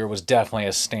Peacemaker was definitely a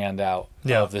standout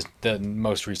Yeah. of the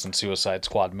most recent Suicide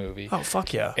Squad movie. Oh,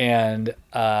 fuck yeah. And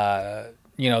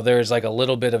you know, there's like a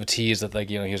little bit of a tease that like,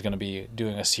 you know, he was going to be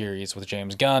doing a series with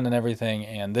James Gunn and everything,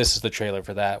 and this is the trailer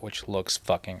for that, which looks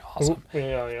fucking awesome.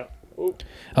 Yeah.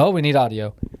 Oh, we need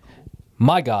audio.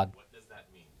 My God. What does that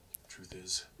mean? Truth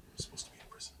is, I'm supposed to be in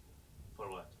prison. For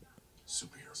what?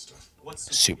 Superhero stuff. What's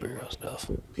Superhero stuff.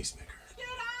 Peacemaker? Get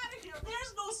out of here!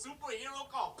 There's no superhero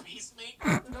called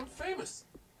Peacemaker. And I'm famous.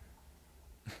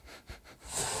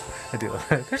 I do.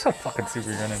 There's a fucking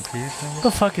superhero in peace. What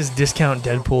the fuck is Discount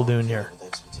Deadpool doing here?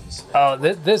 Oh,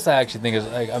 this I actually think is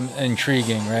like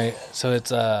intriguing, right? So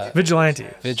it's Vigilante.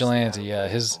 Vigilante. Yeah,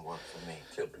 his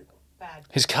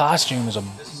costume is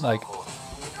it's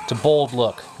a bold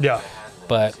look, Yeah.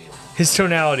 but His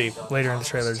tonality later in the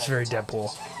trailer is very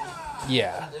Deadpool.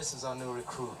 yeah, This is our new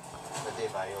recruit,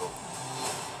 Dave Io.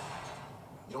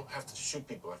 You don't have to shoot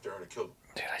people after I already killed them.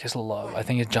 dude, I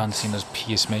think it's John Cena's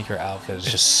Peacemaker outfit is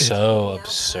just so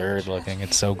absurd looking.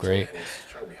 It's so great.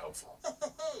 Trying to be helpful.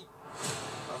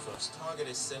 Our first target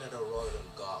is Senator Roland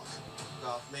Goff.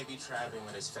 Goff may be traveling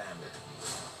with his family.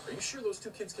 Are you sure those two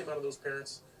kids came out of those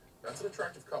parents? That's an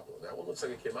attractive couple. That one looks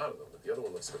like it came out of them, but the other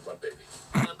one looks like a butt baby.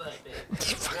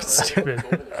 Stupid.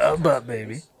 Butt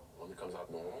baby. One that comes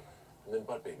out normal, and then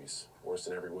butt babies. Worse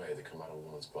in every way. They come out of a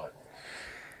woman's butt.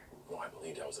 Well, I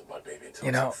believed I was a butt baby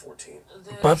until I was 14.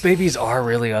 Butt babiys are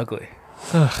really ugly.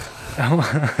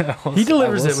 He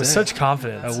delivers it with such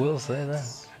confidence. I will say that.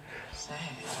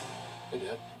 Hey,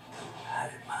 Dad.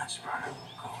 I'd much rather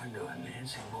go into a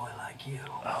dancing boy like you.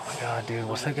 Oh my god, dude,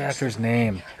 what's that actor's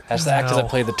name? That's the actor that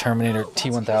played the Terminator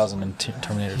T-1000 and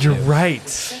Terminator 2. You're right.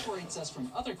 Separates us from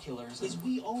other killers is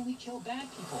we only kill bad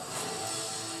people.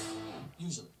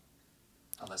 Usually.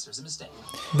 Unless there's a mistake.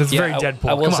 That's very I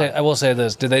Deadpool. will Come say, on. I will say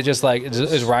this. Did they just like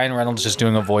is Ryan Reynolds just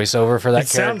doing a voiceover for that It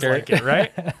sounds character? like it,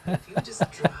 right? If you just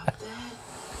drop that,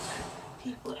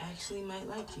 people actually might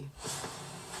like you.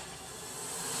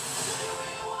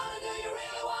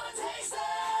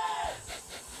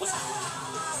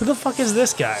 Who the fuck is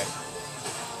this guy?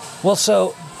 Well,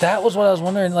 so that was what I was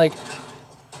wondering. Like,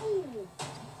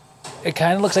 it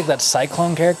kind of looks like that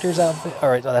Cyclone character's outfit. All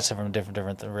right, that's from a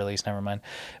different release. Never mind.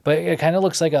 But it kind of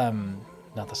looks like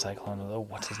not the Cyclone.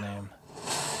 What's his name?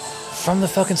 From the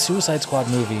fucking Suicide Squad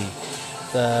movie,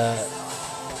 the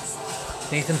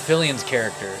Nathan Fillion's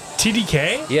character.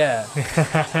 TDK? Yeah.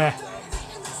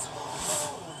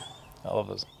 I love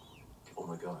this. Oh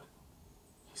my god.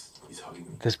 He's hugging me.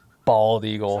 This bald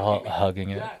eagle hugging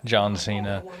it. John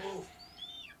Cena.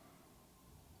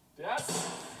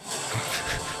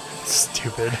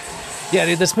 Stupid. Yeah,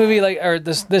 dude, this movie,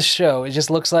 this show, it just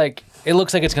looks like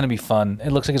it's gonna be fun.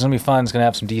 It looks like it's gonna be fun. It's gonna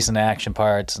have some decent action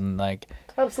parts and like.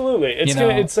 Absolutely. It's You know-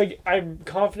 it's like I'm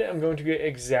confident I'm going to get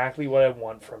exactly what I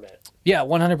want from it. Yeah,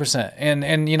 100%.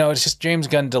 And you know, it's just James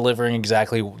Gunn delivering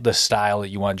exactly the style that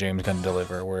you want James Gunn to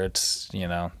deliver, where it's, you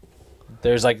know,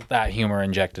 there's like that humor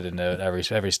injected into it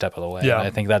every step of the way. Yeah. And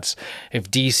I think that's,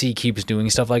 if DC keeps doing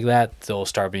stuff like that, they'll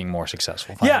start being more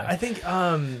successful. Yeah, finally. I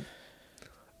think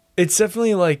it's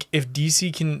definitely like if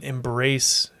DC can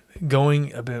embrace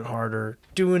going a bit harder,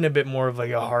 doing a bit more of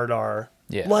like a hard R,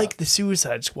 Yeah. like the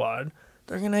Suicide Squad,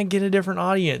 they're gonna get a different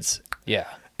audience. Yeah.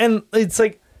 And it's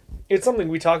like, it's something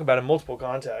we talk about in multiple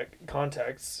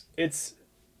contexts. It's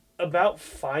about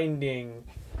finding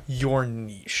your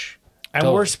niche. And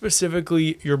Totally. where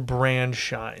specifically your brand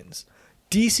shines.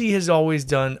 DC has always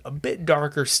done a bit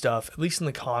darker stuff, at least in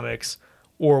the comics,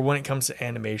 or when it comes to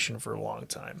animation for a long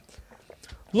time.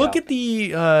 Look at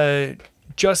the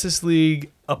Justice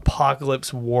League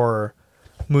Apocalypse War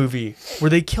movie where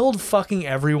they killed fucking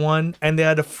everyone and they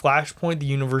had to flashpoint the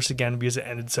universe again because it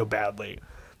ended so badly.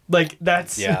 Like,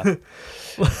 that's... Yeah.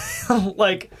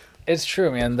 like, It's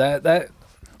true, man. That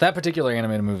particular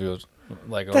animated movie was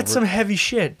like that's some heavy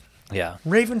shit. yeah.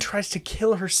 Raven tries to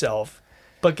kill herself,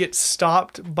 but gets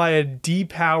stopped by a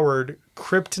depowered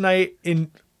kryptonite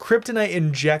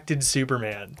injected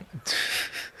Superman.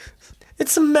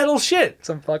 It's some metal shit.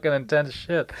 Some fucking intense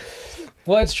shit.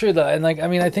 Well, it's true though, and like I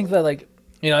mean, I think that like,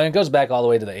 you know, and it goes back all the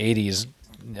way to the '80s,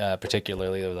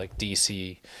 particularly like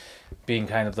DC being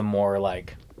kind of the more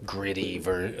like gritty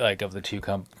of the two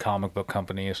comic book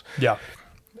companies. Yeah.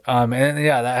 And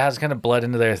yeah, that has kind of bled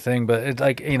into their thing, but it's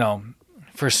like, you know,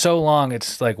 for so long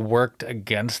it's like worked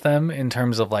against them in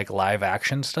terms of like live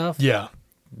action stuff. Yeah.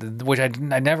 Which I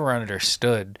never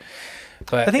understood.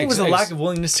 But I think it was a lack of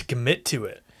willingness to commit to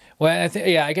it. Well,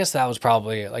 I guess that was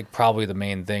probably the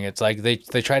main thing. It's like they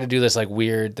try to do this like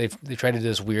weird. They try to do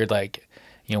this weird like,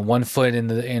 you know, one foot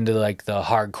into like the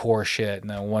hardcore shit, and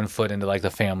then one foot into like the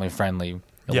family friendly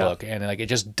look, and like it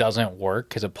just doesn't work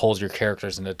because it pulls your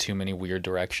characters into too many weird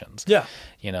directions. Yeah.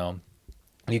 You know,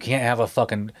 you can't have a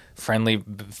fucking family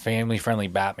friendly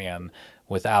Batman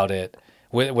without it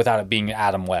being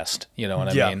Adam West. You know what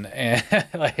I mean? And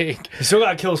like, He still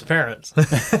got to kill his parents.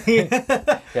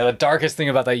 yeah, the darkest thing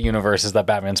about that universe is that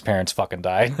Batman's parents fucking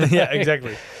died. Yeah,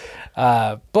 exactly.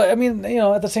 But I mean, you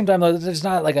know, at the same time, though, there's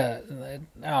not like I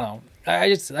don't know.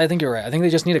 I think you're right. I think they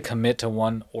just need to commit to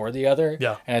one or the other.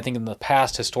 Yeah. And I think in the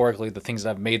past, historically, the things that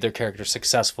have made their characters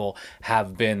successful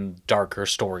have been darker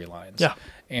storylines. Yeah.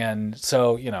 And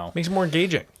so, Makes it more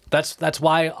engaging. that's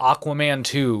why Aquaman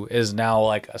 2 is now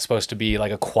like supposed to be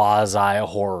like a quasi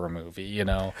horror movie,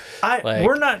 Like,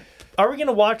 We're not. Are we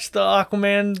gonna watch the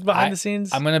Aquaman behind the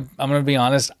scenes? I'm gonna be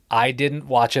honest. I didn't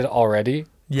watch it already.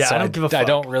 Yeah, so I don't give a fuck. I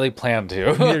don't really plan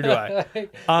to. Neither do I. If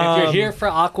you're here for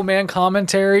Aquaman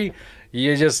commentary,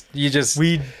 it's at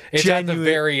the genuinely-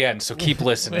 very end, so keep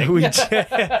listening.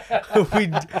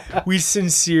 we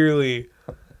sincerely,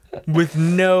 with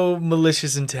no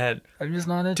malicious intent, I'm just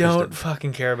not interested. don't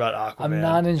fucking care about Aquaman. I'm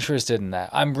not interested in that.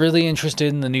 I'm really interested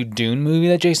in the new Dune movie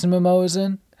that Jason Momoa is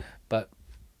in, but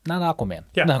not Aquaman.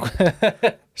 Yeah. No.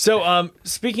 So,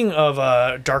 speaking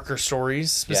of darker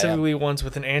stories, specifically ones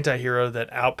with an anti-hero that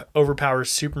overpowers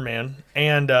Superman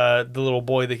and the little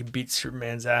boy that can beat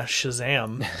Superman's ass,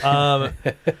 Shazam.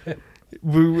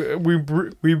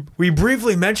 We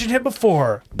briefly mentioned him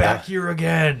before. Back here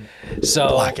again. So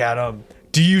Black Adam.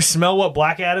 Do you smell what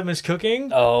Black Adam is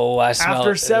cooking? Oh, I smell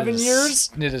After it. 7 years?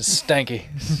 It is stanky.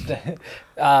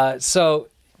 So,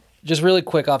 just really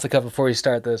quick off the cuff before we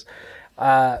start this.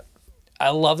 I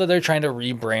love that they're trying to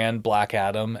rebrand Black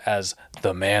Adam as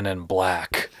the Man in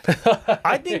Black.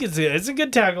 I think it's a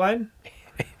good tagline.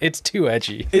 It's too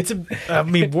edgy. I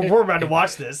mean, we're about to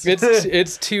watch this.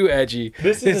 It's too edgy.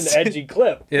 This is an edgy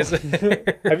clip. Is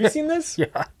it? Have you seen this? Yeah.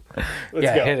 Let's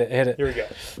Yeah, go. hit it. Here we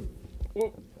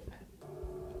go.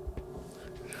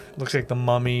 Looks like the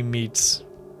Mummy meets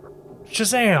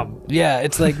Shazam. Yeah,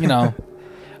 it's like,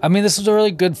 I mean, this was a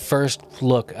really good first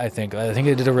look, I think. I think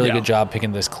they did a really good job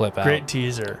picking this clip out. Great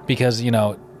teaser. Because, It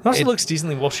also looks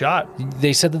decently well shot.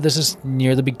 they said that this is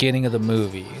near the beginning of the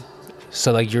movie.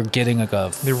 So, like, you're getting like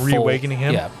a They're reawakening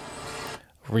him? Yeah.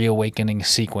 Reawakening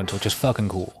sequence, which is fucking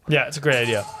cool. Yeah, it's a great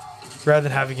idea. Rather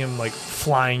than having him like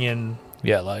flying in.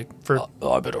 Yeah, like, For-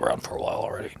 I've been around for a while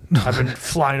already. I've been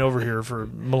flying over here for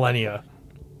millennia.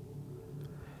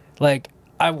 Like,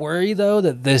 I worry, though,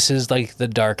 that this is, like, the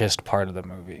darkest part of the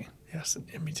movie. Yes,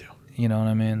 and me too. You know what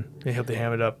I mean? They hope they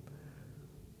ham it up.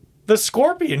 The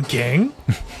Scorpion King.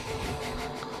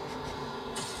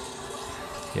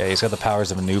 Yeah, he's got the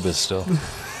powers of Anubis still.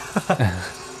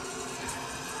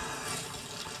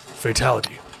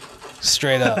 Fatality.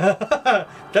 Straight up.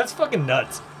 That's fucking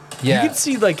nuts. Yeah. You can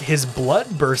see like his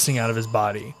blood bursting out of his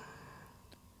body.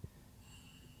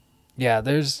 Yeah,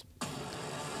 there's...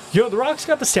 The Rock's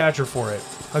got the stature for it.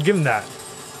 I'll give him that.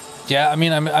 Yeah, I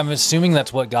mean, I'm assuming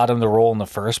that's what got him the role in the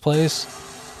first place.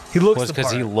 He looks Was the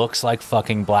because part. he looks like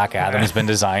fucking Black Adam. He's been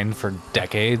designed for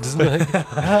decades.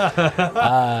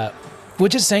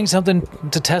 Which is saying something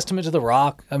to testament to The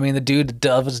Rock. I mean, the dude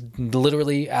does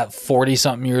literally at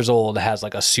 40-something years old has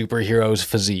like a superhero's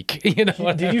physique. You know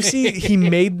what I Did you mean? see he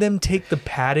made them take the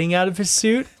padding out of his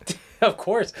suit? Of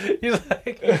course. He's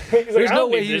like, there's "I no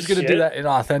don't way need he was this going to do shit." that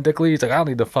inauthentically. He's like, I don't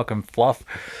need the fucking fluff.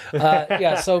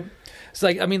 Yeah, so it's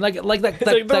like, I mean, like that. It's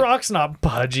that, like The that, Rock's not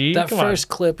pudgy. that Come first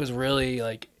clip is really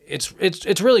like, it's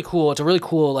really cool. It's a really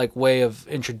cool like way of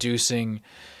introducing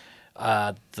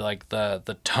like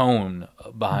the tone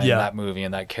behind Yeah. that movie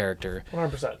and that character.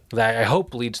 on. 100%. That I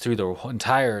hope leads through the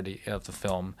entirety of the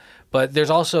film. But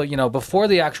there's also, before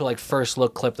the actual like first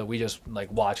look clip that we just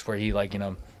like watched where he like,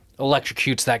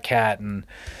 electrocutes that cat and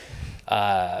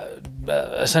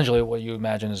essentially what you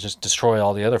imagine is just destroy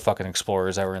all the other fucking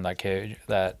explorers that were in that cage,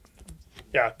 that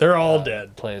Yeah, they're all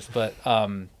dead. place. But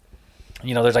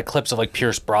there's like clips of like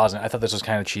Pierce Brosnan. I thought this was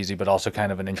kind of cheesy, but also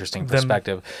kind of an interesting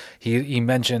perspective. He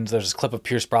mentions, there's this clip of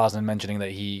Pierce Brosnan mentioning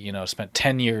that he spent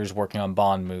 10 years working on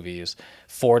Bond movies,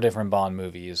 4 different Bond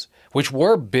movies, which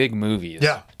were big movies.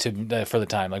 Yeah. For the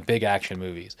time, like big action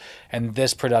movies, and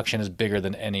this production is bigger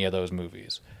than any of those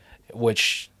movies,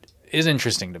 which is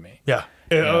interesting to me. Yeah.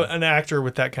 An actor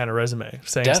with that kind of resume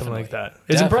saying something like that.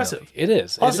 It's Definitely. impressive. It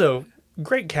is. Also,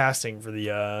 great casting for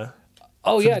the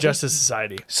Justice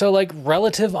Society. So like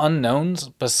relative unknowns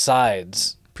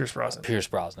besides Pierce Brosnan. Pierce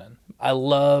Brosnan. I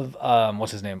love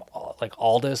what's his name, like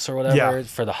Aldous or whatever, Yeah.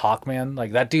 for the Hawkman.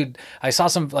 Like that dude. I saw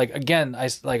some like, again, I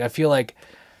feel like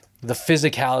the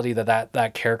physicality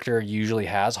that character usually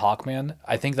has, Hawkman.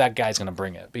 I think that guy's gonna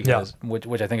bring it because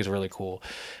which I think is really cool.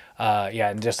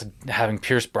 And just having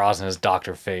Pierce Brosnan as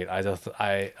Dr. Fate,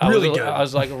 Really good. I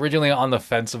was like originally on the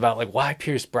fence about like why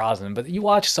Pierce Brosnan, but you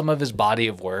watch some of his body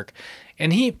of work,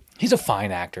 and he's a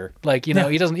fine actor. Like he's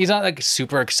not like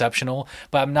super exceptional,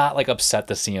 but I'm not like upset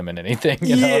to see him in anything.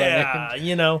 You know what I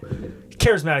mean?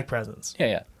 Charismatic presence.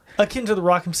 Yeah, Akin to The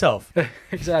Rock himself.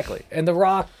 exactly. And The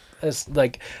Rock is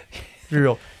like, be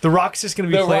real. The Rock's just gonna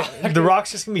be The play- Rock. The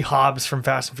Rock's just gonna be Hobbs from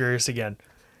Fast and Furious again.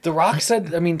 The Rock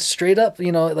said, I mean, straight up,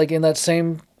 you know, like in that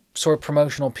same sort of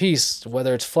promotional piece,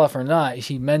 whether it's fluff or not,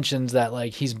 he mentions that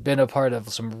like he's been a part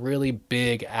of some really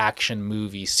big action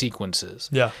movie sequences.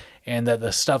 Yeah. And that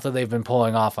the stuff that they've been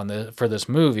pulling off for this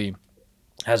movie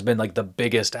has been like the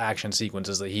biggest action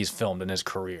sequences that he's filmed in his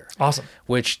career. Awesome.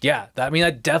 Which, yeah, that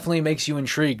definitely makes you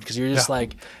intrigued because you're just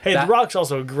like, Hey, that- The Rock's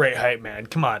also a great hype man.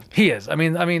 Come on. He is. I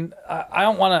mean, I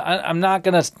don't want to. I'm not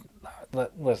gonna.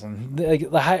 Listen,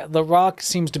 the Rock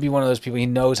seems to be one of those people. He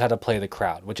knows how to play the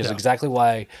crowd, which is exactly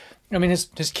why. I mean, his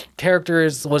character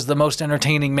was the most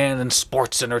entertaining man in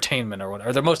sports entertainment, or whatever,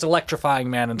 or the most electrifying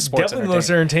man in sports Definitely the most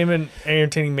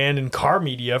entertaining man in car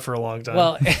media for a long time.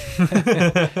 Well,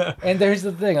 and there's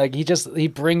the thing, like he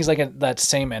brings like that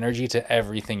same energy to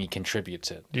everything he contributes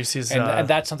to. Do you see his, and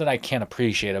that's something I can't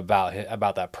appreciate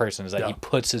about that person is that he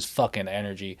puts his fucking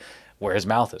energy where his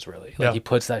mouth is really. Like he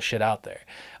puts that shit out there.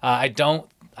 I don't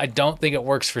think it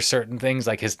works for certain things,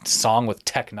 like his song with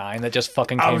Tech Nine that just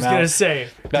fucking came out. I was gonna say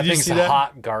that did you thing's see that?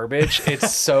 hot garbage.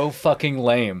 It's so fucking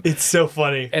lame. It's so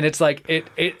funny. And it's like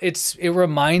it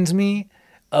reminds me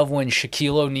of when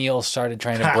Shaquille O'Neal started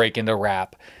trying to break into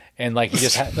rap. And like he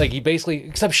just had, like he basically,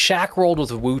 except Shaq rolled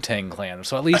with Wu-Tang Clan,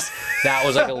 so at least that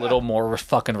was like a little more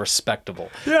fucking respectable.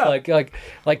 Yeah.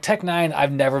 Like Tech Nine,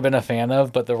 I've never been a fan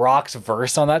of, but the Rock's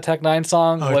verse on that Tech Nine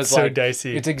song was it's so like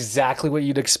dicey. It's exactly what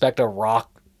you'd expect a rock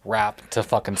rap to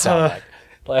fucking sound like.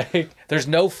 Like there's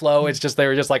no flow. It's just they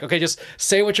were just like, okay, just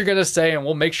say what you're gonna say, and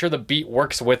we'll make sure the beat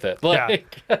works with it.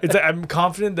 Like, Yeah. I'm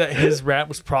confident that his rap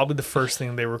was probably the first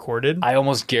thing they recorded. I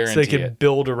almost guarantee so they could it.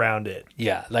 build around it.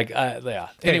 Yeah, like yeah.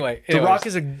 Hey, Anyway, The Rock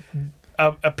is a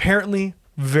apparently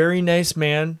very nice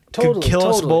man. Totally, could kill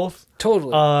us both.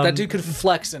 Totally. That dude could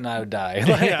flex and I would die.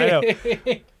 Like, Yeah, I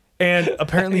know. And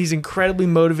apparently he's incredibly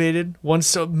motivated.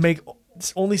 Wants to make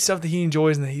only stuff that he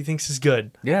enjoys and that he thinks is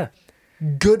good. Yeah.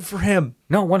 Good for him.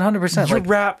 No, 100%. You're Like,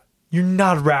 rap. You're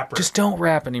not a rapper. just don't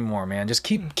rap anymore, man. Just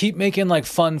keep making like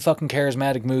fun, fucking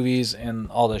charismatic movies and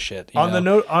all this shit. on the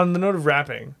note of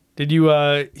rapping. Did you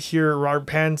hear Robert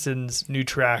Pattinson's new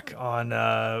track on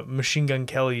Machine Gun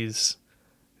Kelly's?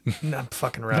 Not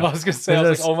fucking rap. I was gonna say, I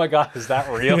was like, oh my god, is that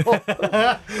real?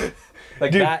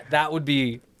 Like Dude. that would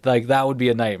be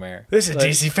a nightmare. This is Like,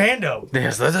 DC fandom.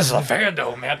 This is a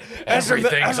fandom, man.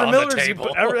 Everything's on the table.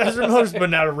 Ezra Miller's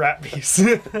been out a rap piece.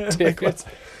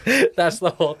 That's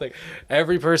the whole thing.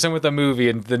 Every person with a movie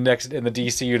in the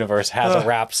DC universe has a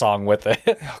rap song with it.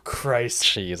 Oh Christ.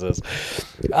 Jesus.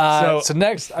 So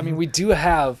next, I mean, we do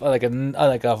have like a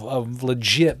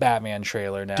legit Batman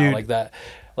trailer now, Dude, like that.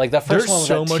 Like that There's first one was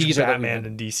so that much teaser Batman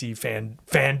in DC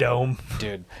fandom.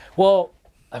 dude. Well,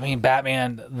 I mean,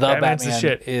 Batman's Batman's the Batman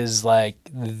shit. is like,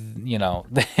 you know,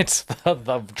 it's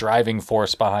the driving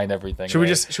force behind everything. Should we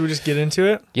right? just get into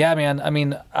it? Yeah, man. I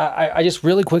mean, I just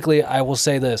really quickly, I will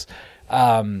say this.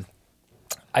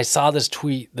 I saw this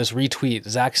retweet.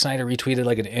 Zack Snyder retweeted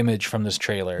like an image from this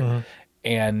trailer,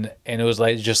 and it was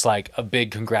like just like a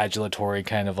big congratulatory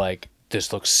kind of like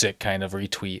this looks sick kind of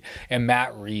retweet. And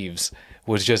Matt Reeves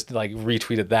was just like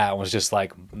retweeted that and was just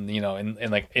like, you know,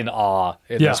 in awe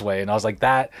in this way. And I was like,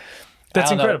 that's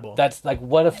incredible. That's like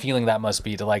what a feeling that must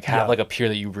be to like have like a peer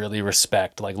that you really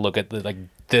respect, like look at the like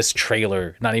this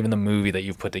trailer, not even the movie that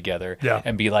you've put together,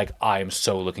 and be like, I am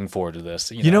so looking forward to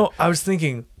this. You know, I was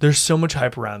thinking there's so much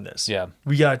hype around this. Yeah.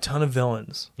 We got a ton of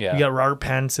villains. Yeah. We got Robert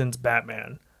Pattinson's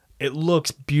Batman. It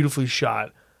looks beautifully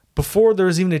shot. Before there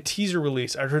was even a teaser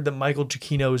release, I heard that Michael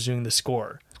Giacchino was doing the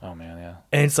score. Oh man, yeah.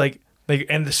 And it's like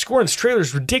and the score in this trailer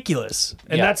is ridiculous.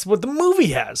 And that's what the movie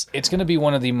has. It's gonna be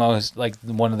one of the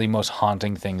most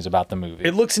haunting things about the movie.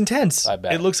 It looks intense. I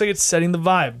bet. It looks like it's setting the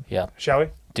vibe. Yeah. Shall we?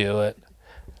 Do it.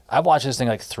 I've watched this thing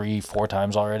like 3-4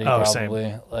 times already, Oh, probably.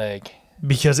 same. Like,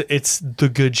 because it's the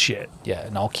good shit. yeah,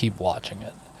 and I'll keep watching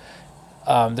it.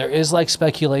 There is like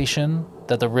speculation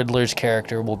that the Riddler's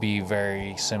character will be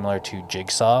very similar to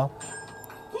Jigsaw,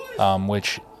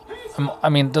 which, I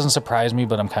mean, it doesn't surprise me,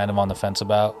 but I'm kind of on the fence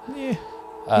about. I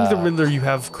think the Riddler you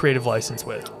have creative license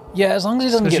with. Yeah, as long as he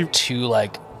doesn't Especially-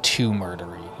 get too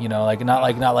murdery, you know, like not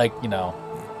like you know,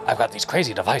 I've got these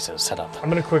crazy devices set up. I'm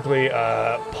gonna quickly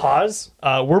pause.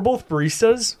 We're both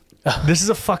baristas. This is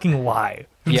a fucking lie.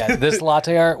 Yeah, this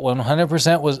latte art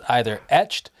 100% was either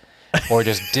etched or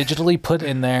just digitally put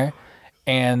in there,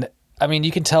 and I mean,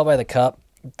 you can tell by the cup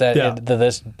that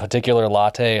this particular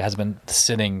latte has been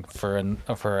sitting for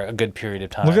a good period of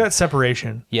time. Look at that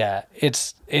separation. Yeah,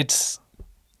 it's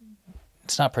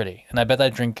not pretty, and I bet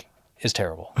that drink is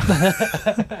terrible.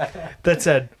 That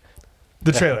said,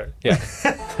 the trailer. Yeah.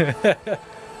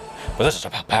 But this is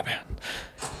about Batman.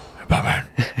 Batman.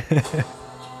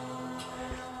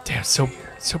 Damn, so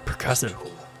percussive.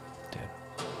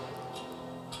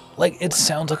 Like, it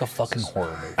sounds like a fucking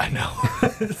horror movie. I know.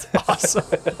 It's awesome.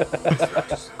 Look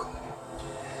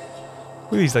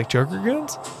at these, like, Joker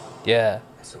guns? Yeah.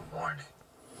 It's a warning.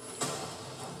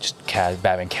 Just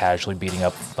Batman casually beating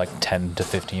up like 10 to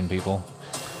 15 people.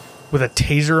 With a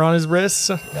taser on his wrist?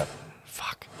 Yep.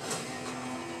 Fuck.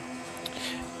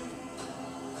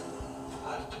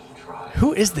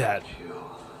 Who is that?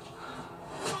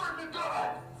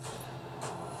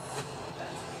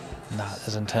 Not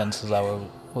as intense as I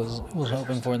was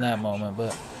hoping for in that moment,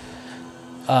 but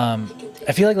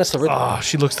I feel like that's the Riddler. Oh,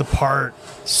 she looks the part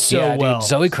so yeah, well. dude,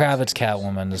 Zoe Kravitz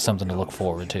Catwoman is something to look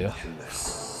forward to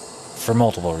for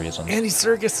multiple reasons. Andy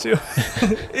Serkis, too.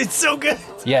 It's so good.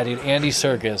 Yeah, dude, Andy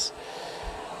Serkis,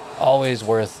 always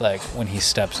worth, like, when he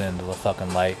steps into the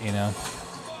fucking light, you know?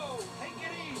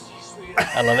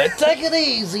 I love it. Take it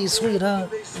easy,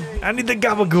 sweetheart. I need the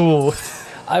gabagool.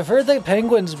 I've heard that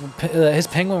his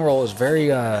penguin role is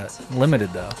very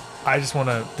limited, though. I just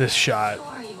want this shot. Who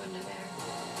are you under there?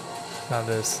 Not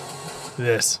this.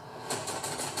 This.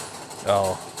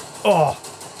 Oh. Oh.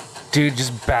 Dude,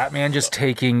 just Batman just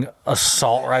taking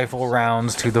assault rifle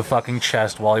rounds to the fucking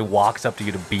chest while he walks up to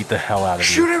you to beat the hell out of you.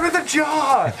 Shoot him in the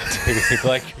jaw. Dude,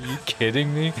 like, are you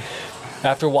kidding me?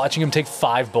 After watching him take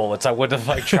 5 bullets, I would have,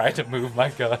 like, tried to move my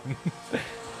gun.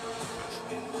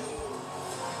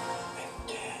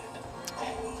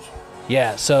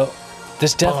 Yeah, so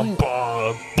this definitely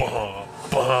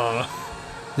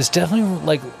this definitely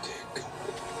like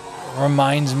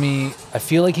reminds me. I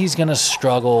feel like he's gonna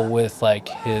struggle with like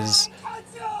his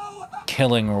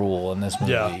killing rule in this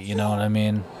movie. Yeah. You know what I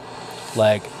mean?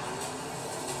 Like,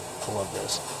 I love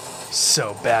this.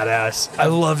 So badass. I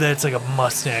love that it's like a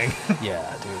Mustang.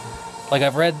 Yeah, dude. Like,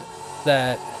 I've read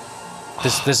that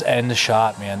this end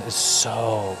shot, man, is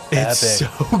so epic. It's so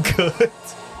good.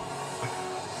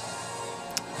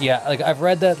 Yeah, like I've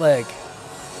read that like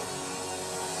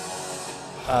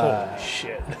holy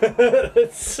shit.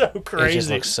 It's so crazy. it just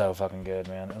looks so fucking good,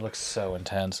 man. It looks so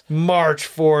intense. March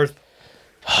 4th.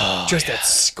 Just that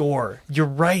score. You're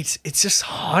right. It's just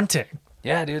haunting.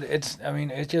 Yeah, dude.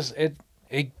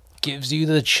 It gives you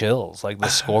the chills like the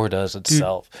score does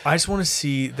itself. Dude, I just want to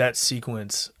see that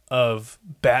sequence of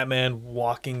Batman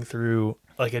walking through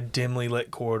like a dimly lit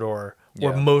corridor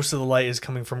where most of the light is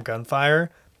coming from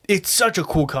gunfire. It's such a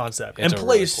cool concept and plays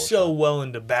really cool so well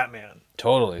into Batman.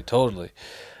 Totally.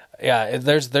 Yeah,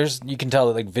 there's you can tell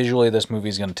that like visually this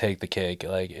movie's gonna take the cake.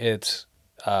 Like it's,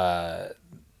 I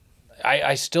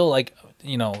still like,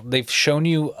 you know, they've shown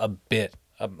you a bit,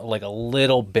 like a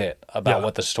little bit about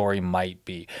what the story might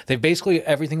be. They've basically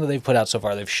everything that they've put out so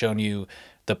far. They've shown you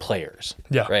the players.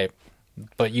 Yeah. Right.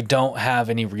 But you don't have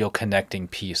any real connecting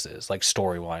pieces, like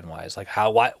storyline wise. Like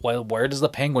where does the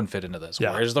Penguin fit into this?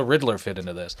 Yeah. Where does the Riddler fit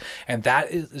into this? And that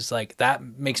is like, that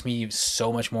makes me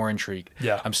so much more intrigued.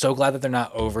 Yeah. I'm so glad that they're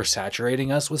not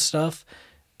oversaturating us with stuff.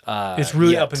 It's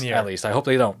really Yet, up in the air. At least I hope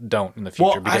they don't in the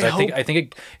future, Well, because I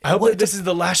think this is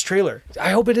the last trailer.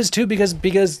 I hope it is too, because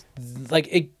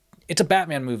like it's a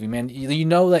Batman movie, man. You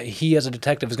know that he as a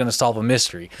detective is going to solve a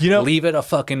mystery. You know, leave it a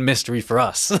fucking mystery for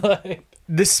us.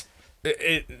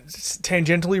 It's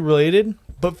tangentially related,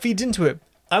 but feeds into it.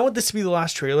 I want this to be the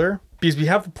last trailer because we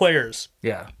have the players.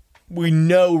 Yeah. We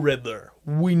know Riddler.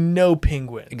 We know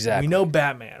Penguin. Exactly. We know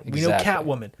Batman. We know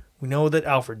Catwoman. We know that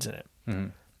Alfred's in it. Mm-hmm.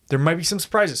 There might be some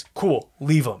surprises. Cool.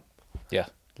 Leave them. Yeah.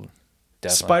 Definitely.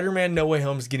 Spider-Man No Way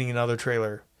Home is getting another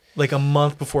trailer like a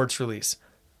month before its release.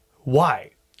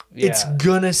 Why? Yeah. It's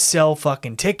gonna sell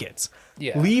fucking tickets.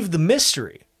 Yeah. Leave the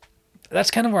mystery. That's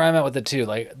kind of where I'm at with it too.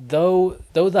 Like, though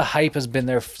the hype has been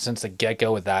there since the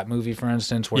get-go with that movie, for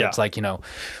instance, where it's like, you know,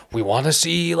 we want to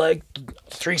see like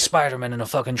 3 Spider-Men in a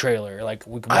fucking trailer. Like,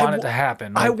 we want it to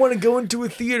happen. Like, I want to go into a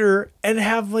theater and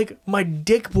have like my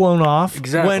dick blown off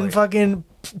when fucking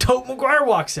Tobey Maguire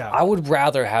walks out. I would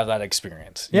rather have that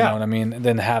experience. You know what I mean?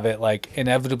 Than have it like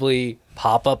inevitably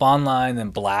pop up online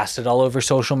and blast it all over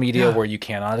social media where you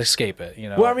cannot escape it. You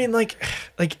know? Well, I mean, like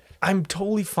I'm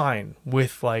totally fine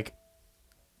with like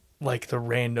the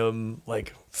random,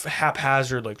 like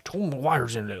haphazard, like Tobey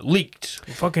Maguire's in it, leaked,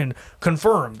 fucking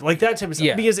confirmed, like that type of stuff.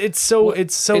 Yeah. Because it's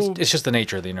just the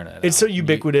nature of the internet. It's so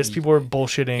ubiquitous. People are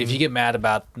bullshitting. If you get mad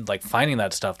about like finding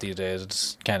that stuff these days,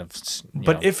 it's kind of.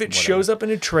 But if it shows up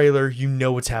in a trailer, you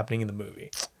know what's happening in the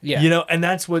movie. Yeah. You know, and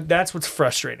that's what's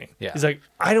frustrating. Yeah. It's like,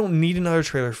 I don't need another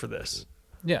trailer for this.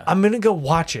 Yeah. I'm gonna go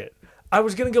watch it. I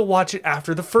was gonna go watch it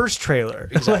after the first trailer.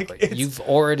 Exactly. Like, You've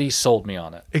already sold me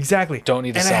on it. Exactly. Don't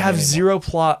need to and sell I me have anymore. zero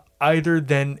plot either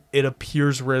than it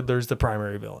appears Riddler's the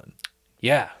primary villain.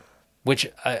 Yeah. which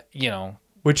you know,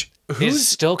 Which is who's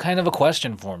still kind of a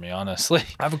question for me, honestly.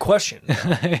 I have a question.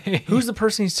 Who's the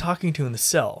person he's talking to in the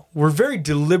cell? We're very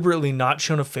deliberately not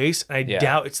shown a face, and I Yeah.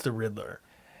 doubt it's the Riddler.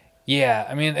 Yeah,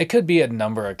 I mean, it could be a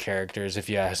number of characters if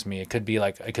you ask me. It could be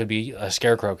a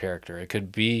Scarecrow character. It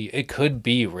could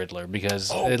be Riddler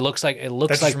because it looks like That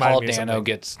just Paul reminded me of Dano something.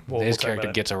 gets We'll his talk character about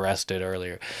it. gets arrested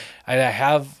earlier. I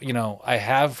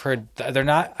have heard they're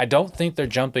not. I don't think they're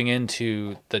jumping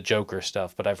into the Joker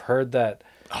stuff, but I've heard that.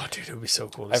 Oh, dude, it would be so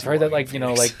cool. To I've see heard that Joaquin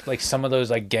Phoenix. like some of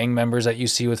those like gang members that you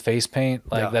see with face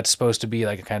paint, like Yeah. that's supposed to be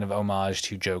like a kind of homage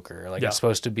to Joker. Like Yeah. it's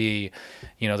supposed to be,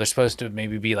 they're supposed to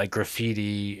maybe be like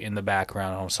graffiti in the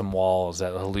background on some walls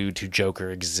that allude to Joker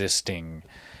existing.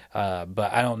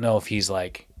 But I don't know if he's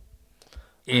like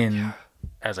in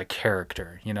as a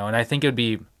character, and I think it'd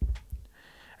be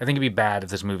bad if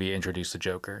this movie introduced the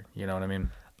Joker. You know what I mean?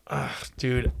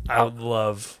 Dude, I would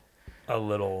love a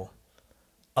little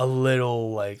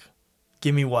like,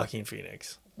 give me Joaquin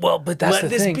Phoenix. Well, but that's Let the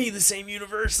this thing. be the same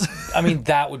universe. I mean,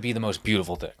 that would be the most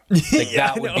beautiful thing. Like Yeah,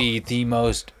 I that would know. be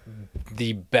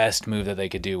the best move that they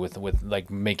could do with like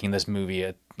making this movie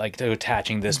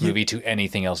attaching this movie to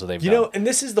anything else that they've done. And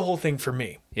this is the whole thing for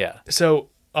me. Yeah. So,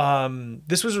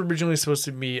 this was originally supposed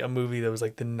to be a movie that was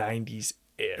like the 90s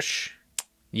ish.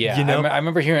 Yeah. You know? I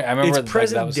remember hearing. I remember It's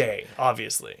present that was, day,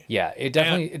 obviously. Yeah. It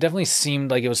definitely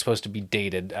seemed like it was supposed to be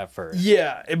dated at first.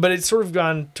 Yeah, but it's sort of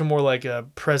gone to more like a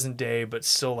present day, but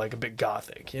still like a bit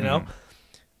gothic, you know?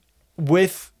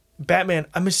 With Batman,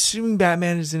 I'm assuming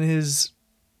Batman is in his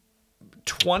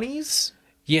 20s?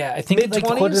 Yeah, I think they quoted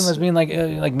Mid-twenties? him as being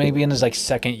like maybe in his like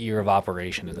second year of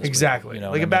operation. In this Exactly. movie, Like a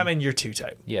what I mean? Batman year 2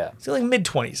 type. Yeah. So like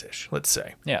mid-20s ish, let's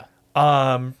say. Yeah.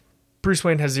 Bruce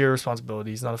Wayne has zero responsibility.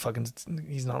 He's not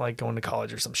like going to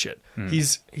college or some shit.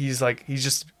 He's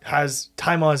just has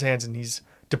time on his hands and he's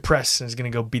depressed and is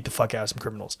gonna go beat the fuck out of some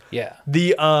criminals. Yeah.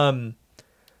 The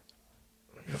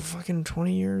fucking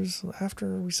 20 years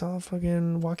after we saw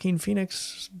fucking Joaquin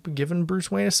Phoenix giving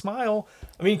Bruce Wayne a smile.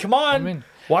 I mean, come on. I mean,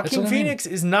 that's Joaquin what I mean. Phoenix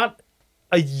is not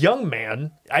a young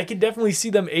man. I could definitely see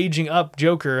them aging up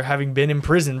Joker having been in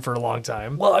prison for a long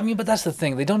time. Well, I mean, but that's the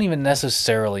thing. They don't even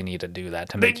necessarily need to do that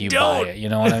to make They you don't. buy it. You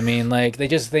know what I mean? Like they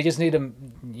just need to,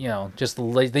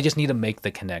 they just need to make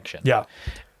the connection. Yeah.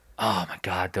 Oh my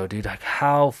god, though, dude! Like,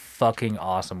 how fucking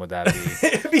awesome would that be?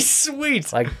 It'd be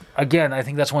sweet. Like, again, I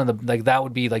think that's one of the that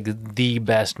would be like the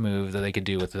best move that they could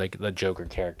do with like the Joker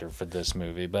character for this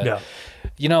movie. But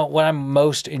Yeah. what I'm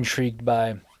most intrigued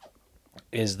by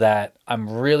is that I'm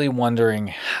really wondering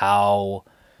how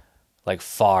like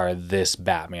far this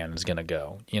Batman is gonna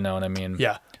go. You know what I mean?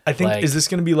 Yeah. I think Like- is this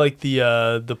gonna be like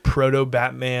the proto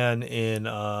Batman in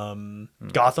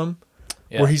Gotham?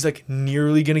 Yeah. Where he's like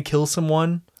nearly gonna kill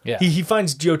someone. Yeah. He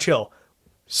finds Joe Chill.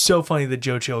 So funny that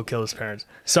Joe Chill killed his parents.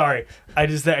 Sorry.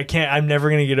 I'm never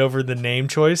gonna get over the name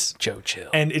choice. Joe Chill.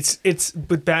 And it's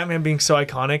with Batman being so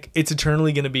iconic, it's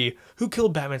eternally gonna be who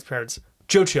killed Batman's parents?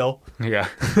 Joe Chill. Yeah.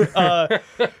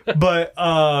 But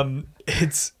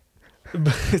it's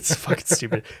fucking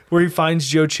stupid. Where he finds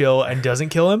Joe Chill and doesn't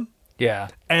kill him. Yeah.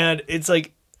 And it's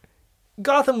like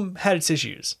Gotham had its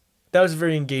issues. That was a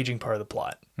very engaging part of the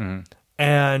plot.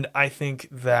 And I think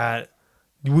that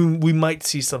we might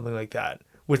see something like that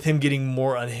with him getting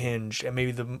more unhinged, and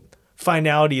maybe the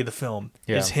finality of the film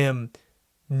is him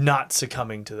not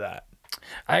succumbing to that.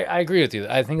 I agree with you.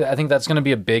 I think that's going to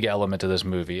be a big element to this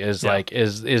movie is like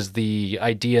is the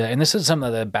idea, and this is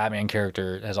something that the Batman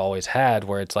character has always had,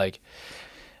 where it's like,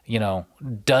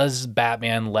 does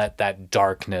Batman let that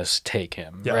darkness take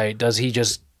him? Yeah. Right? Does he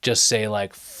just say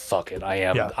like, fuck it, I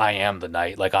am the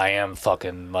night, like I am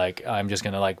fucking, like I'm just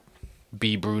gonna like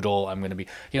be brutal. I'm gonna be,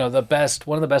 one of the best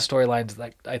storylines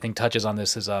that I think touches on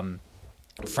this is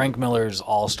Frank Miller's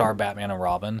All-Star Batman and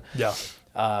Robin. Yeah.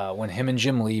 When him and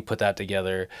Jim Lee put that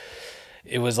together,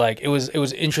 it was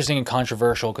interesting and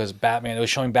controversial because it was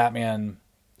showing Batman,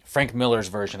 Frank Miller's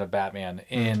version of Batman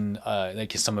in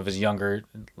like some of his younger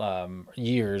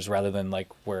years, rather than like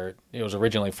where it was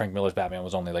originally Frank Miller's Batman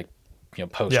was only like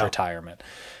post retirement.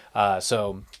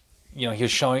 So they were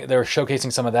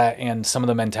showcasing some of that, and some of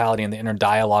the mentality and the inner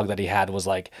dialogue that he had was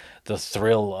like the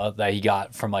thrill that he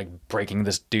got from like breaking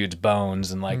this dude's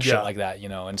bones and like shit like that,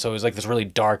 and so it was like this really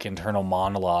dark internal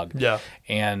monologue.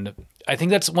 And I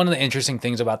think that's one of the interesting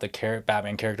things about the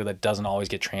Batman character that doesn't always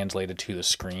get translated to the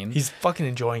screen. He's fucking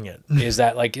enjoying it. is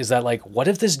that like what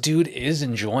if this dude is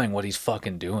enjoying what he's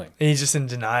fucking doing? And he's just in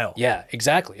denial. Yeah,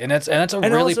 exactly. And that's a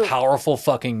really also, powerful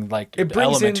fucking like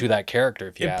element to that character,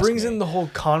 if you ask me. It brings in the whole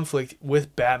conflict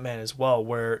with Batman as well,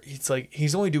 where it's like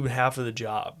he's only doing half of the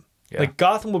job. Yeah. Like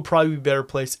Gotham would probably be a better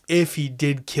place if he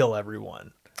did kill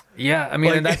everyone. Yeah, I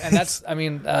mean, Like, and that's I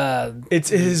mean, It's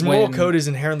his moral when- code is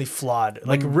inherently flawed.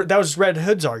 Like that was Red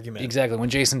Hood's argument. exactly when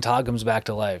Jason Todd comes back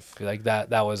to life, like that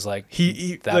was like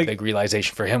He that like, big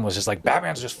realization for him was just like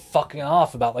Batman's just fucking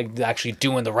off about like actually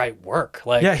doing the right work.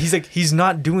 Like yeah, he's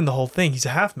not doing the whole thing. He's a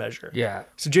half measure. yeah,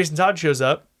 So Jason Todd shows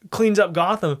up, cleans up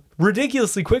Gotham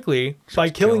ridiculously quickly by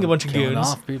killing a bunch of killing goons.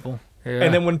 off people. Yeah.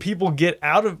 And then when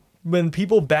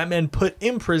people Batman put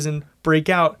in prison break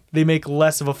out, they make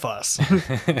less of a fuss.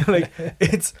 Like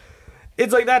it's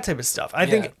like that type of stuff. I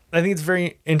think it's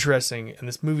very interesting, and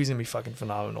this movie's gonna be fucking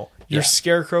phenomenal. Your Yeah.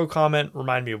 Scarecrow comment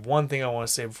reminded me of one thing I want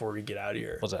to say before we get out of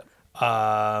here. what's that?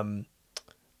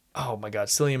 Oh my God,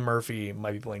 Cillian Murphy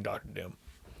might be playing Doctor Doom.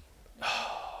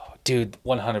 Dude,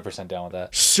 100% down with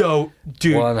that. So,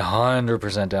 dude,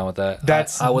 100% down with that.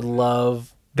 That's- I would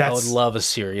love. I would that's- love a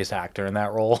serious actor in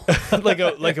that role. like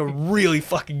a really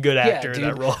fucking good actor in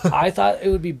that role. I thought it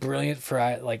would be brilliant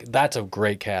for like that's a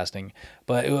great casting.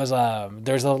 But it was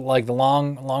there's a like the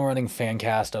long running fan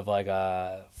cast of like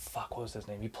fuck, what was his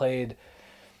name? He played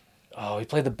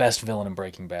the best villain in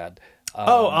Breaking Bad.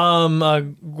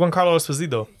 Giancarlo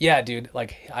Esposito. Yeah, dude.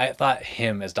 Like I thought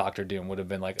him as Doctor Doom would have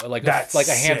been like That's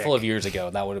a handful sick. of years ago.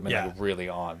 That would have been Yeah. like really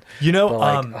on. You know, But,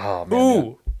 like, oh, man,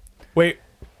 ooh, wait.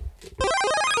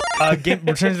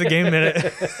 Return to the game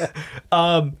minute.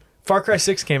 Far Cry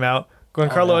 6 came out.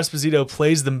 Giancarlo Esposito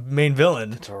plays the main villain.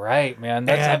 That's right, man.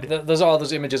 That's And- those are all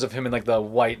those images of him in like the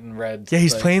white and red. Yeah,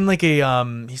 he's like, playing like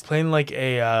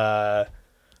a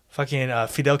fucking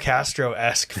Fidel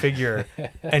Castro-esque figure,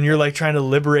 and you're like trying to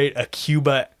liberate a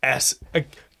Cuba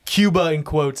in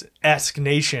quotes esque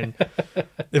nation.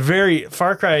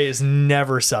 Far Cry is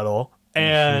never subtle.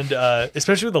 And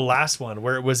especially with the last one,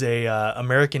 where it was a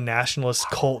American nationalist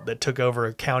cult that took over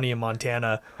a county in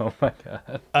Montana. Oh my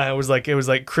god. It was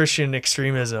like Christian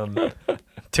extremism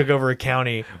took over a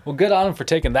county. Well, good on him for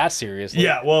taking that seriously.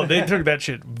 Yeah, well, they took that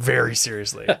shit very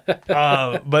seriously.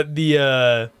 But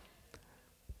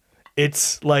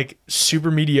it's like super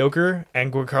mediocre,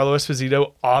 and Giancarlo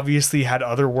Esposito obviously had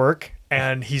other work,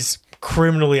 and he's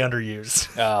criminally underused.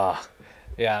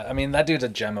 Yeah, I mean that dude's a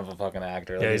gem of a fucking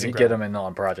actor. Like, Yeah, he's if you incredible. get him in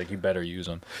on project, you better use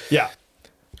him. Yeah.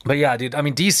 But yeah, dude. I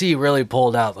mean, DC really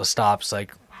pulled out the stops.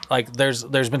 Like there's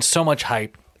been so much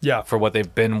hype. Yeah. For what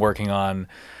they've been working on,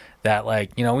 that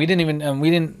like we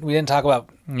didn't talk about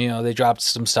they dropped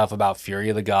some stuff about Fury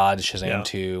of the Gods, Shazam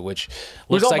 2, which It looks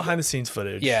was all like behind the scenes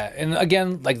footage. yeah, and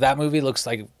again like that movie looks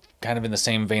like kind of in the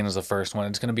same vein as the first one.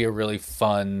 It's going to be a really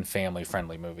fun, family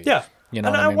friendly movie. Yeah. You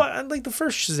know and what I mean? like the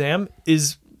first Shazam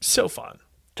is so fun.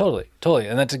 Totally,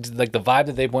 and that's like the vibe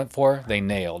that they went for. They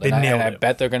nailed. They And nailed I it.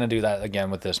 bet they're gonna do that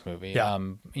again with this movie. Yeah.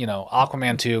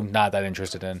 Aquaman 2, not that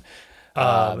interested in.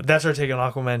 That's our take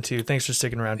on Aquaman 2. Thanks for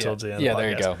sticking around till the end. Yeah, of the there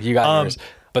you podcast. go. You got yours.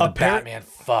 But the appar- Batman,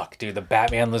 fuck, dude, the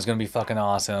Batman is gonna be fucking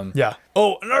awesome. Yeah.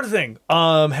 Oh, another thing.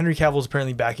 Henry Cavill's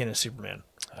apparently back in as Superman.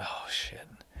 Oh shit.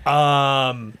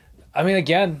 Um, I mean,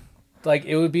 again, like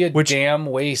it would be a Which- damn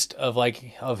waste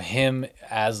of him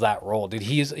as that role, dude.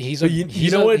 He's a you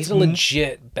he's know a, what's he's a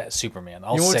legit Superman.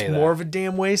 I'll you know what's say that. more of a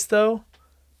damn waste though?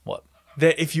 What?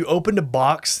 That if you opened a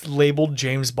box labeled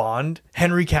James Bond,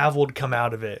 Henry Cavill would come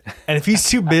out of it. And if he's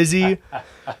too busy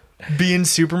being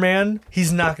Superman,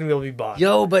 he's not going to be able to be Bond.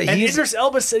 Yo, but and he's. Idris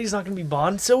Elba said he's not going to be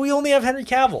Bond, so we only have Henry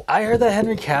Cavill. I heard that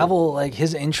Henry Cavill, like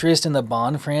his interest in the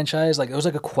Bond franchise, like it was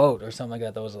like a quote or something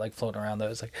like that was like floating around. That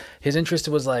was like his interest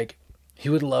was like he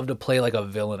would love to play like a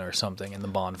villain or something in the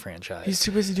Bond franchise. He's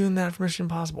too busy doing that for Mission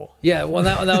Impossible. Yeah, well,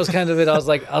 that was kind of it. I was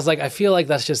like, I feel like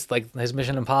that's just like his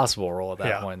Mission Impossible role at that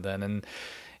Yeah. point. Then, and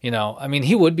I mean,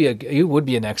 he would be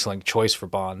an excellent choice for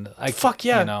Bond. Fuck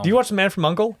yeah. Do you watch The Man from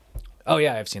U.N.C.L.E.? Oh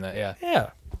yeah, I've seen that. Yeah, Yeah.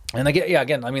 and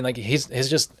again, I mean, like his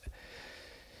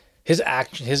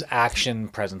action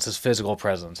presence, his physical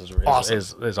presence is Awesome.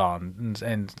 is on,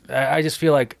 and I just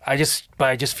feel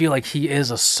like he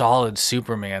is a solid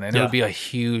Superman, and it Yeah. would be a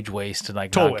huge waste to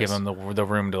like Total not give waste. him the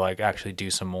room to like actually do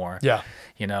some more. Yeah.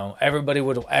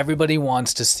 Everybody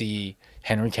wants to see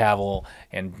Henry Cavill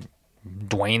and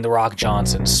Dwayne The Rock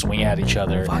Johnson swing at each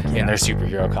other in their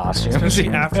superhero costumes. Especially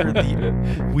after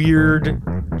the weird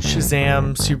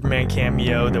Shazam Superman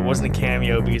cameo that wasn't a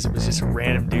cameo because it was just a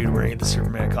random dude wearing the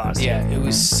Superman costume. Yeah, it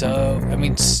was so. I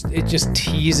mean, it just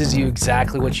teases you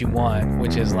exactly what you want,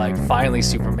 which is like finally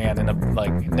Superman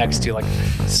and next to like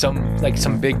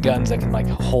some big guns that can like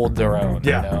hold their own.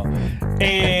 Yeah. You know?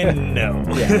 And no.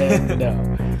 Yeah.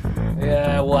 No.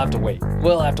 Yeah, we'll have to wait.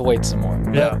 We'll have to wait some more.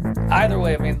 But Yeah. either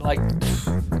way, I mean, like,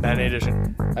 Matinee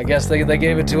edition. I guess they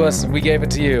gave it to us and we gave it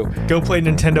to you. Go play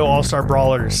Nintendo All-Star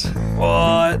Brawlers.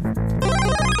 What?